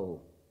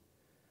 Oh.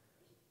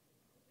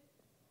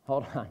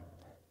 Hold on.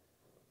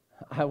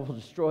 I will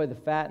destroy the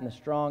fat and the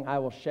strong. I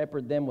will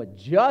shepherd them with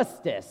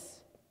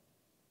justice.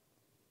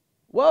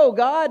 Whoa,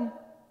 God.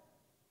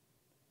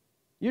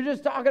 You're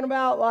just talking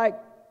about, like,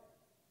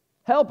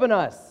 helping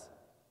us.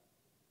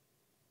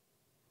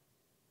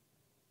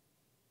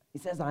 He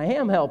says, I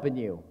am helping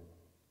you.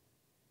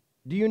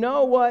 Do you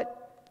know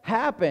what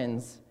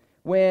happens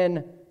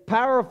when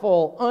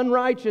powerful,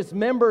 unrighteous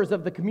members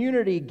of the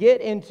community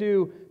get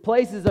into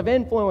places of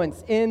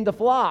influence in the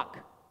flock?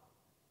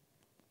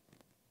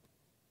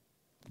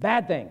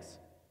 Bad things.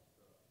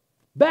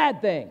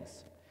 Bad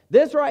things.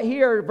 This right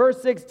here,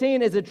 verse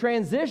 16, is a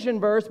transition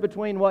verse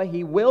between what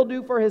He will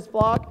do for His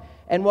flock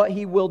and what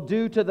he will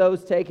do to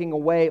those taking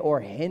away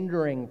or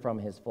hindering from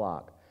his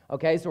flock.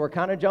 Okay, so we're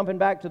kind of jumping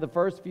back to the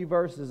first few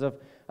verses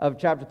of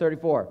chapter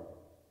 34.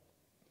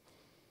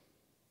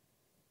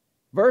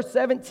 Verse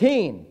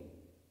 17.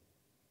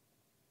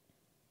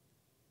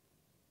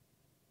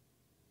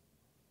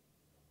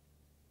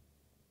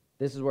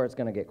 This is where it's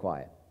going to get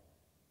quiet.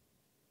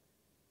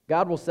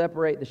 God will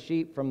separate the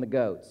sheep from the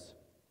goats.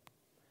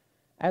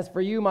 As for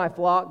you, my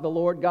flock, the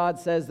Lord God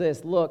says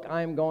this, look,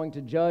 I am going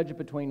to judge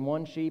between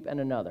one sheep and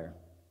another,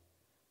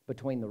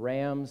 between the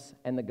rams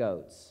and the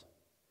goats.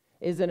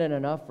 Isn't it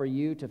enough for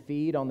you to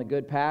feed on the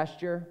good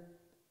pasture?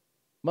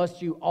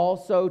 Must you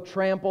also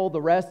trample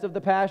the rest of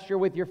the pasture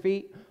with your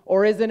feet?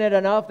 Or isn't it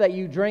enough that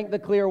you drink the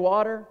clear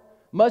water?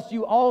 Must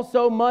you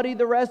also muddy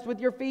the rest with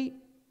your feet?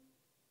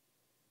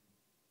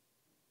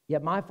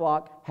 Yet my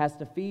flock has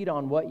to feed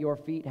on what your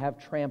feet have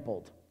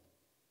trampled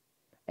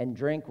and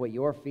drink what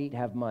your feet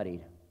have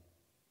muddied.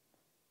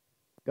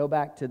 Go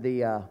back to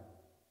the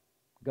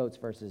goats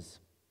versus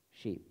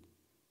sheep.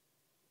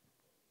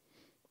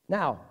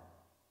 Now,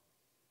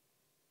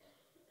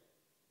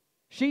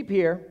 sheep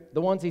here,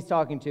 the ones he's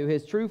talking to,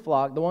 his true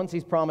flock, the ones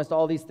he's promised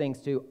all these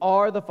things to,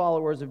 are the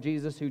followers of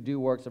Jesus who do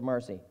works of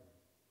mercy.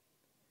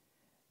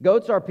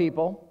 Goats are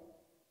people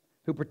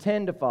who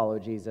pretend to follow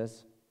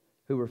Jesus,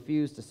 who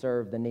refuse to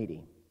serve the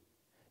needy.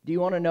 Do you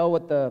want to know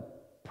what the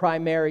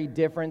primary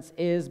difference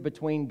is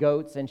between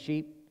goats and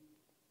sheep?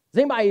 Does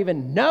anybody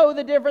even know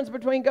the difference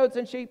between goats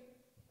and sheep?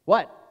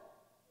 What?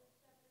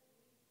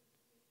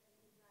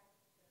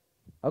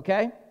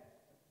 Okay.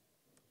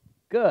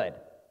 Good.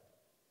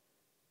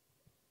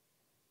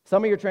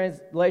 Some of your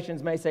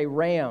translations may say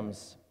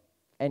rams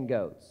and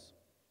goats.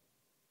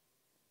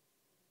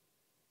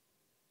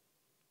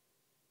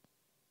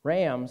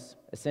 Rams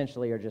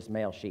essentially are just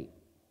male sheep,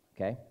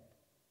 okay?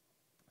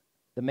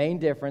 The main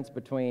difference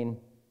between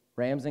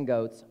rams and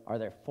goats are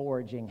their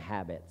foraging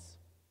habits,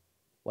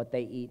 what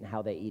they eat and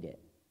how they eat it,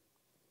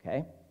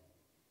 okay?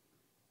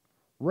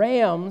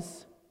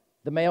 Rams,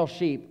 the male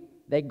sheep,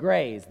 they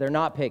graze. They're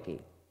not picky.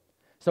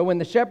 So when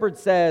the shepherd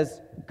says,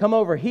 come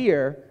over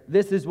here,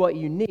 this is what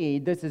you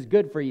need, this is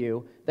good for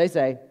you, they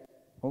say,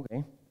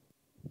 okay.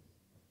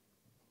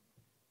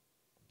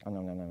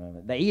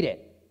 They eat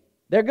it.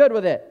 They're good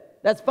with it.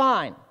 That's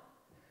fine.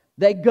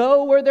 They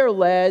go where they're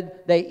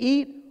led. They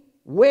eat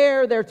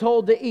where they're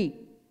told to eat.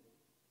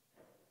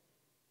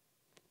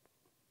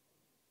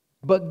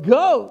 But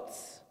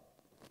goats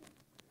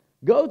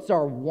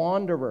are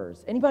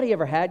wanderers. Anybody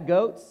ever had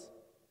goats?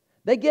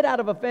 They get out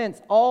of a fence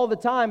all the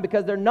time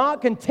because they're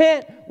not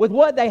content with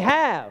what they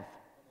have.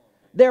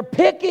 They're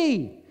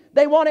picky.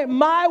 They want it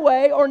my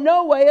way or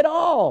no way at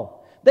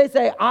all. They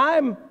say,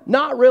 I'm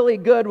not really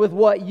good with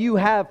what you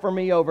have for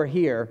me over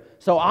here,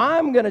 so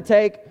I'm going to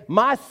take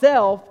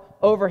myself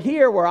over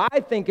here where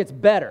I think it's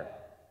better.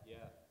 Yeah.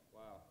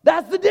 Wow.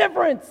 That's the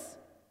difference.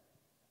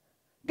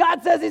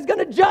 God says he's going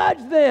to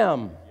judge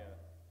them. Yeah.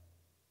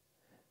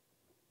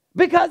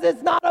 Because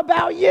it's not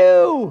about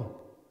you.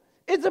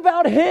 It's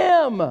about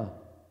him.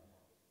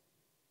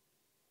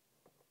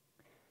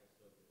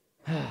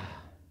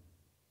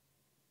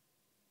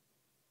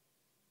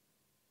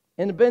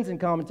 In the Benson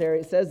commentary,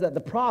 it says that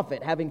the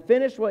prophet, having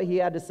finished what he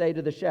had to say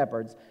to the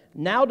shepherds,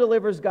 now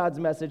delivers God's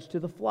message to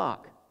the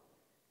flock.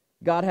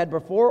 God had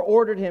before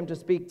ordered him to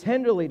speak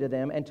tenderly to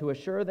them and to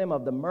assure them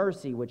of the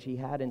mercy which he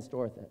had in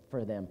store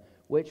for them,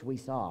 which we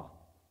saw,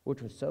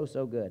 which was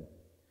so good.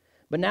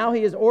 But now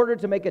he is ordered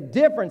to make a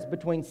difference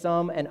between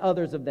some and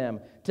others of them,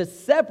 to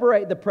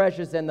separate the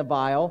precious and the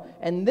vile,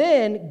 and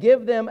then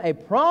give them a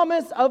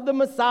promise of the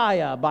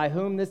Messiah, by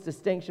whom this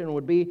distinction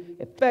would be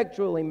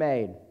effectually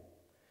made.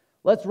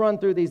 Let's run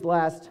through these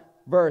last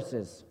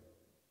verses.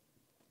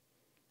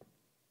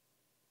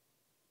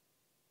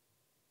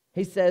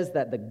 He says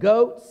that the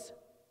goats,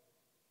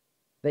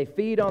 they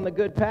feed on the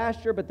good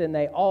pasture, but then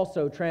they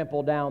also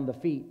trample down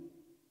the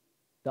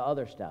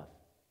other stuff.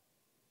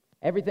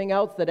 Everything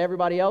else that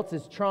everybody else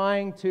is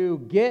trying to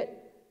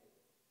get,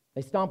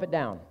 they stomp it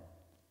down.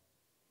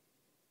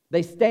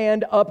 They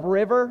stand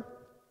upriver,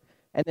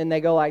 and then they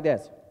go like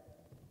this.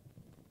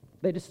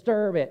 They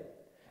disturb it.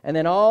 And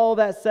then all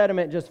that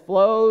sediment just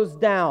flows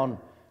down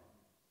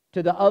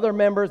to the other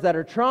members that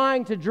are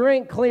trying to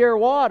drink clear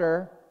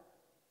water,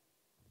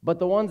 but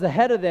the ones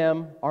ahead of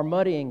them are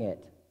muddying it.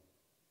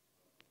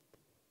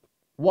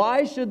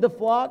 Why should the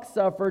flock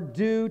suffer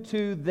due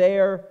to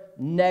their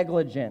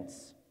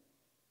negligence?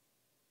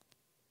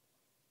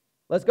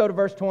 Let's go to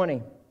verse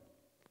 20.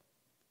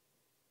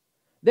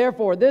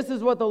 Therefore, this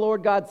is what the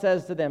Lord God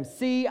says to them.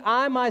 See,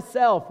 I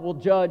myself will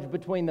judge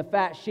between the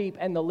fat sheep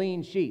and the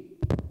lean sheep.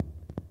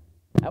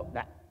 Oh,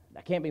 that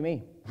can't be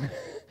me.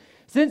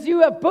 Since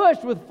you have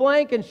pushed with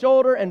flank and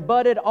shoulder and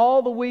butted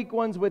all the weak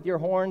ones with your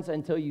horns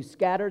until you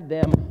scattered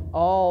them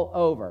all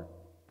over,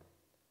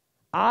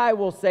 I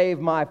will save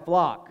my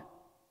flock.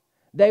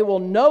 They will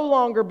no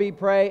longer be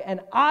prey,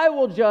 and I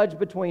will judge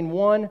between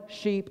one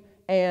sheep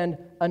and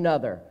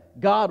another.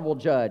 God will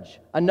judge.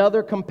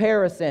 Another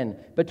comparison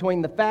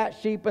between the fat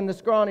sheep and the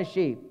scrawny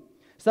sheep.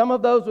 Some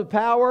of those with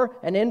power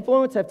and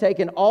influence have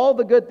taken all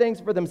the good things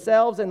for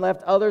themselves and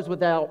left others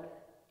without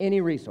any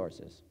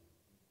resources.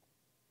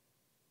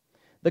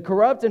 The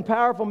corrupt and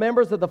powerful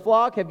members of the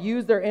flock have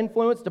used their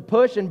influence to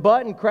push and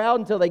butt and crowd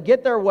until they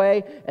get their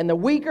way, and the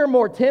weaker,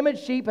 more timid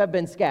sheep have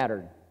been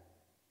scattered.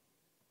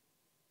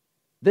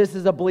 This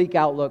is a bleak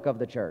outlook of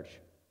the church.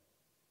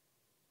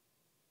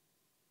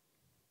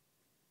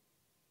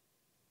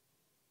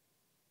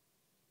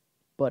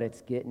 But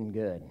it's getting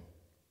good.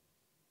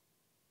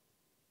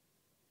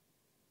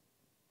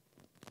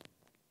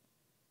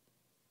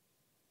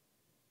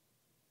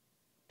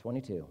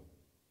 (22)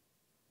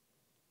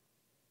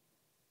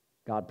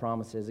 God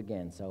promises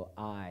again, so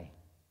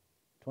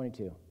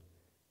 22,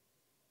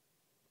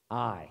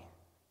 I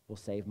will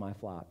save my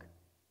flock.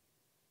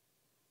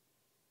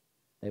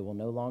 They will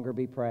no longer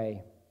be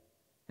prey,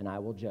 and I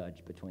will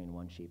judge between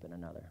one sheep and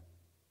another.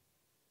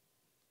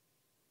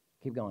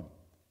 Keep going.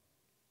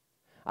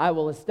 I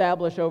will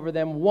establish over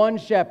them one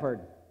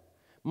shepherd,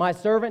 my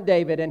servant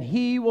David, and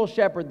he will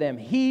shepherd them.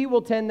 He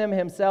will tend them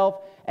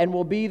himself and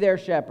will be their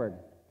shepherd.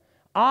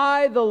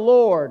 I, the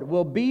Lord,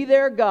 will be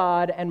their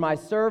God, and my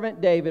servant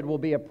David will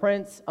be a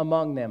prince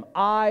among them.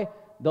 I,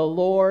 the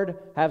Lord,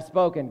 have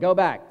spoken. Go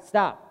back.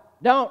 Stop.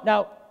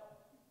 No.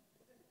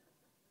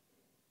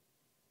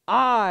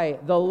 I,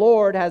 the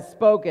Lord, has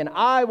spoken.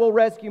 I will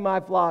rescue my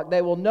flock.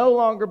 They will no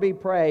longer be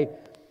prey.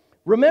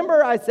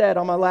 Remember I said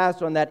on my last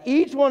one that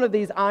each one of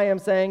these I am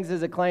sayings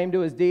is a claim to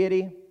his deity?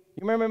 You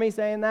remember me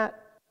saying that?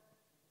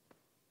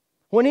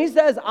 When he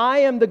says, I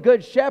am the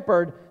good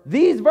shepherd,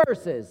 these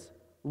verses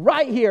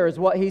right here is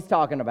what he's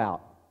talking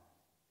about.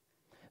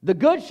 The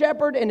good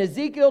shepherd in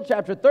Ezekiel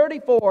chapter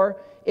 34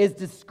 is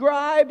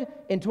described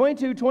in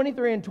 22,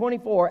 23, and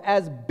 24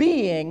 as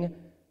being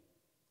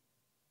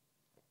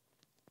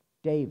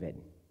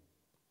David.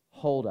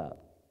 Hold up.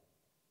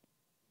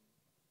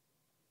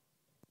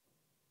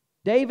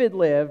 David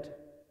lived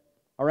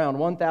around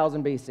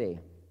 1000 BC.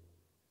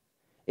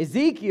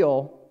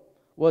 Ezekiel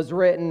was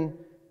written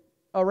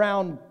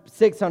around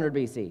 600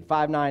 BC,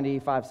 590,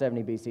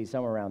 570 BC,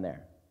 somewhere around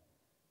there.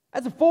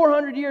 That's a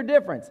 400-year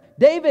difference.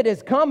 David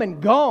is come and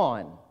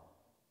gone.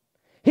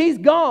 He's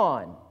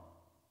gone.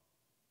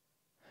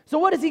 So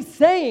what is he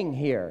saying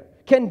here?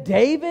 Can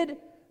David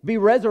be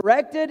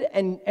resurrected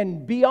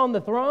and be on the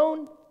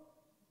throne?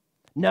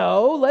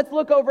 No, let's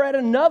look over at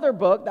another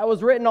book that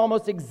was written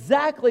almost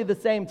exactly the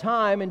same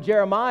time in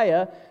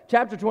Jeremiah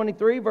chapter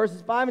 23,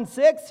 verses 5 and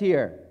 6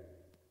 here.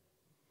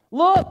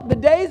 Look, the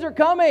days are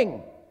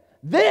coming.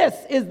 This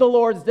is the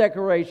Lord's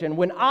declaration,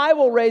 when I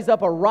will raise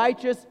up a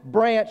righteous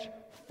branch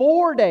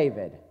for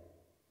David.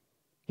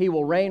 He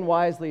will reign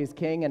wisely as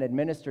king and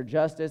administer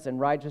justice and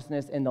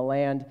righteousness in the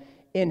land.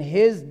 In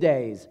his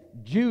days,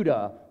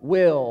 Judah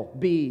will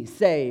be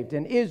saved,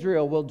 and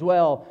Israel will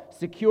dwell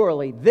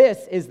securely.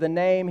 This is the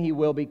name he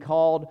will be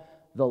called.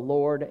 The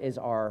Lord is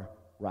our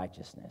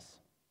righteousness.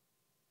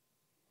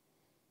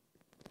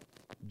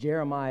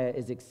 Jeremiah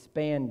is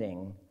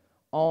expanding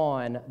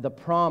on the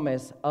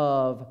promise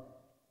of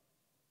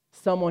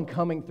someone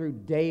coming through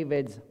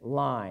David's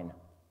line.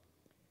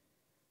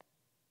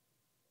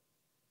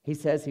 He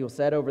says he will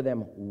set over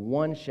them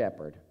one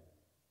shepherd.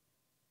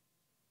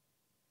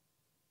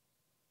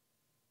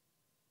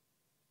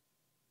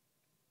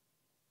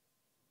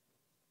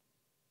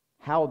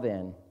 How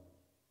then?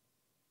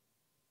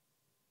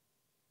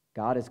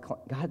 God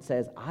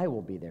says, I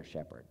will be their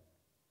shepherd.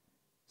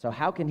 So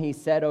how can he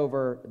set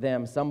over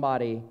them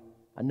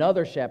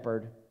another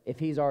shepherd, if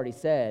he's already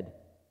said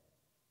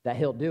that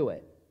he'll do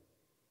it?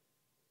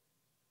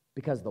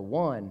 Because the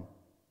one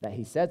that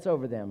he sets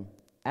over them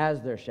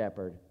as their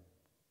shepherd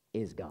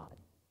is God.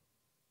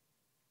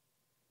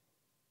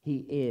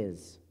 He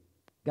is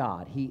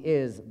God. He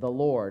is the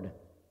Lord.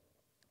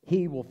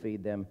 He will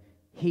feed them.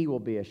 He will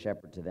be a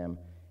shepherd to them.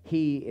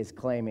 He is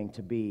claiming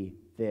to be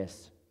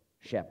this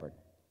shepherd.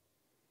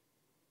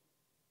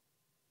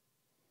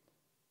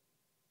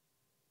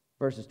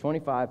 Verses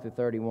 25 through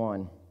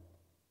 31.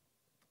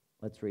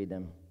 Let's read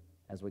them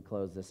as we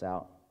close this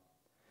out.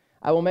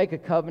 I will make a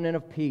covenant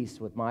of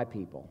peace with my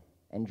people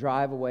and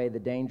drive away the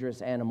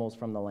dangerous animals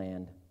from the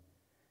land.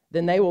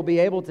 Then they will be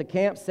able to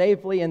camp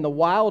safely in the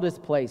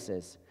wildest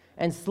places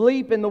and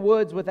sleep in the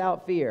woods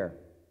without fear.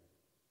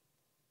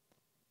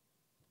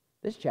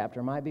 This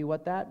chapter might be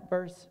what that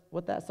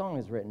song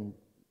is written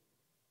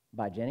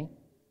by, Jenny.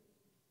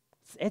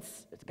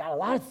 It's got a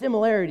lot of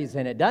similarities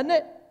in it, doesn't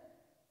it?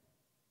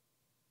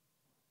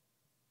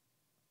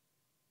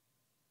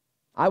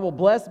 I will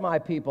bless my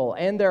people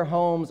and their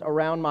homes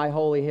around my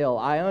holy hill.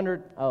 I'm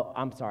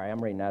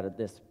reading out of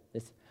this.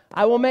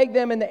 I will make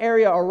them in the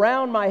area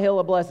around my hill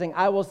a blessing.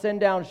 I will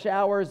send down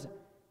showers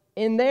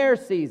in their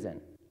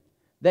season.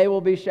 They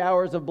will be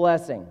showers of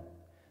blessing.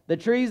 The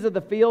trees of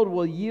the field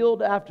will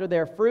yield after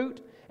their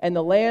fruit, and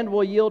the land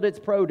will yield its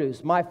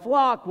produce. My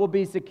flock will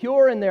be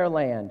secure in their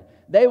land.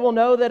 They will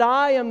know that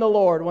I am the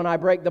Lord when I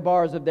break the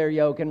bars of their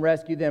yoke and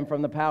rescue them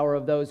from the power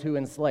of those who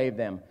enslave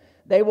them.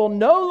 They will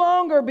no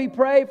longer be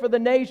prey for the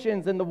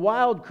nations, and the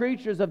wild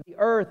creatures of the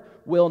earth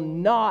will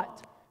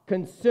not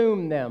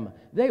consume them.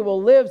 They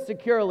will live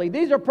securely.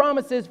 These are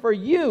promises for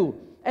you,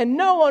 and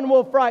no one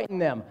will frighten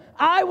them.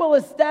 I will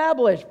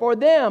establish for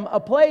them a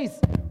place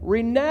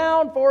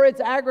renowned for its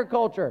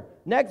agriculture.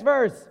 Next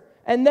verse.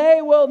 And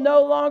they will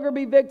no longer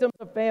be victims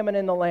of famine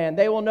in the land.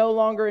 They will no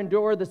longer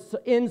endure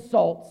the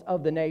insults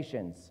of the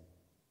nations.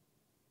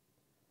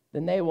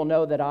 Then they will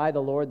know that I,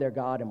 the Lord their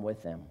God, am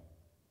with them,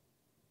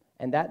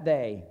 and that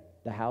they,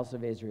 the house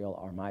of Israel,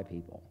 are my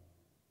people.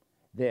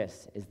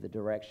 This is the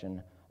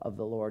direction of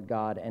the Lord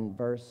God. And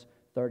verse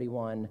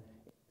 31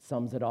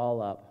 sums it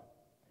all up.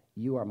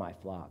 You are my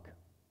flock,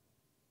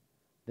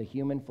 the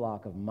human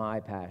flock of my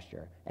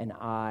pasture, and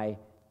I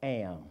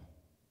am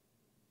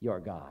your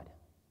God.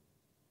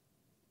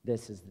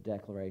 This is the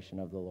declaration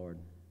of the Lord.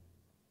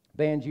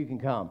 Band, you can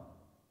come.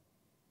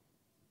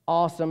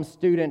 Awesome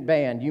student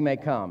band, you may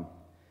come.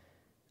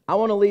 I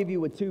want to leave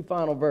you with two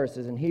final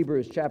verses in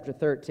Hebrews chapter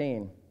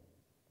 13.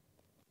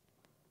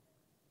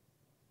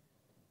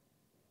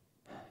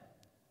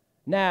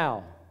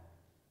 Now,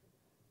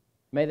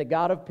 may the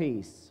God of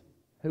peace,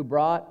 who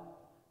brought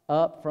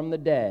up from the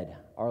dead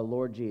our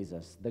Lord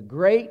Jesus, the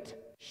great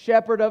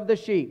shepherd of the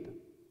sheep,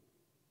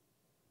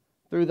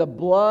 through the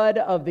blood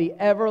of the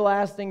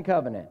everlasting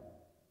covenant,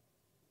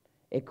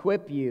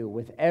 equip you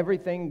with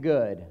everything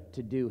good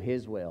to do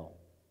His will,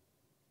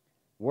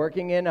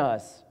 working in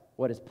us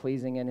what is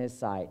pleasing in His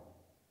sight,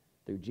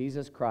 through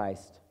Jesus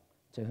Christ,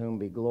 to whom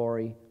be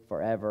glory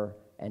forever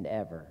and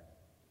ever.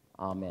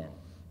 Amen.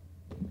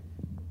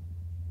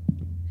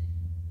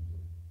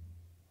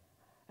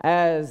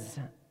 As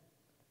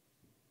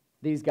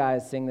these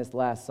guys sing this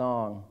last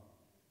song,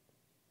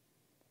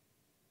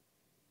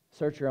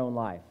 search your own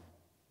life.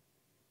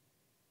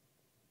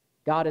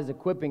 God is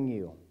equipping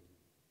you.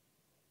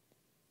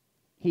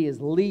 He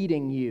is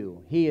leading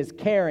you. He is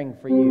caring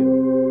for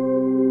you.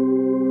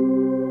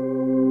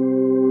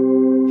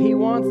 He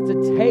wants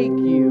to take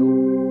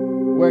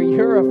you where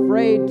you're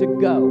afraid to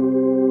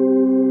go.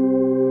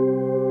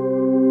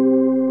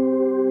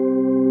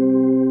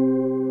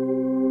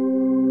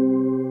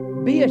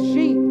 Be a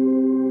sheep,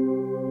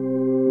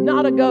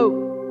 not a goat.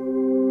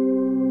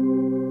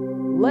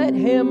 Let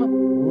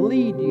Him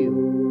lead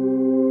you.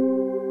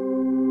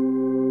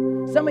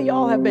 Some of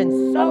y'all have been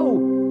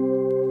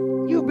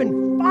you've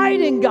been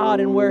fighting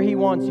God and where He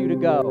wants you to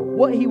go,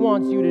 what He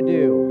wants you to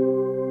do.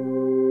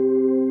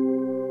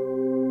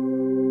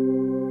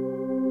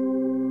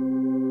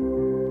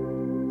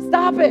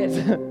 Stop it.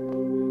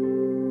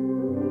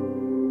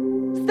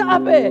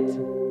 Stop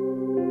it.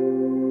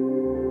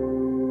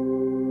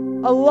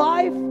 A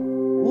life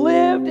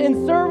lived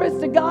in service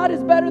to God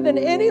is better than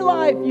any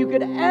life you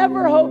could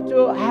ever hope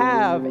to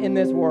have in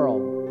this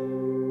world.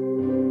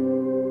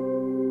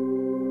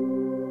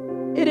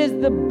 It is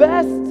the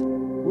best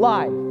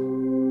life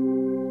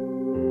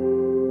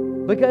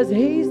because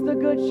He's the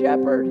Good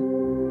Shepherd.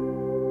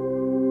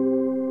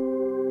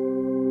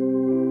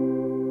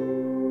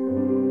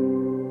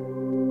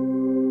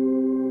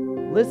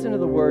 Listen to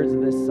the words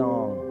of this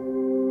song.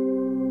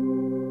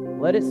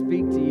 Let it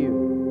speak to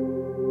you.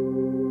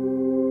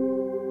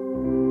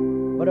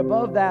 But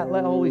above that,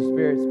 let Holy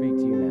Spirit speak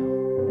to you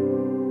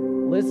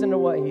now. Listen to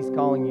what He's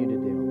calling you to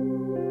do.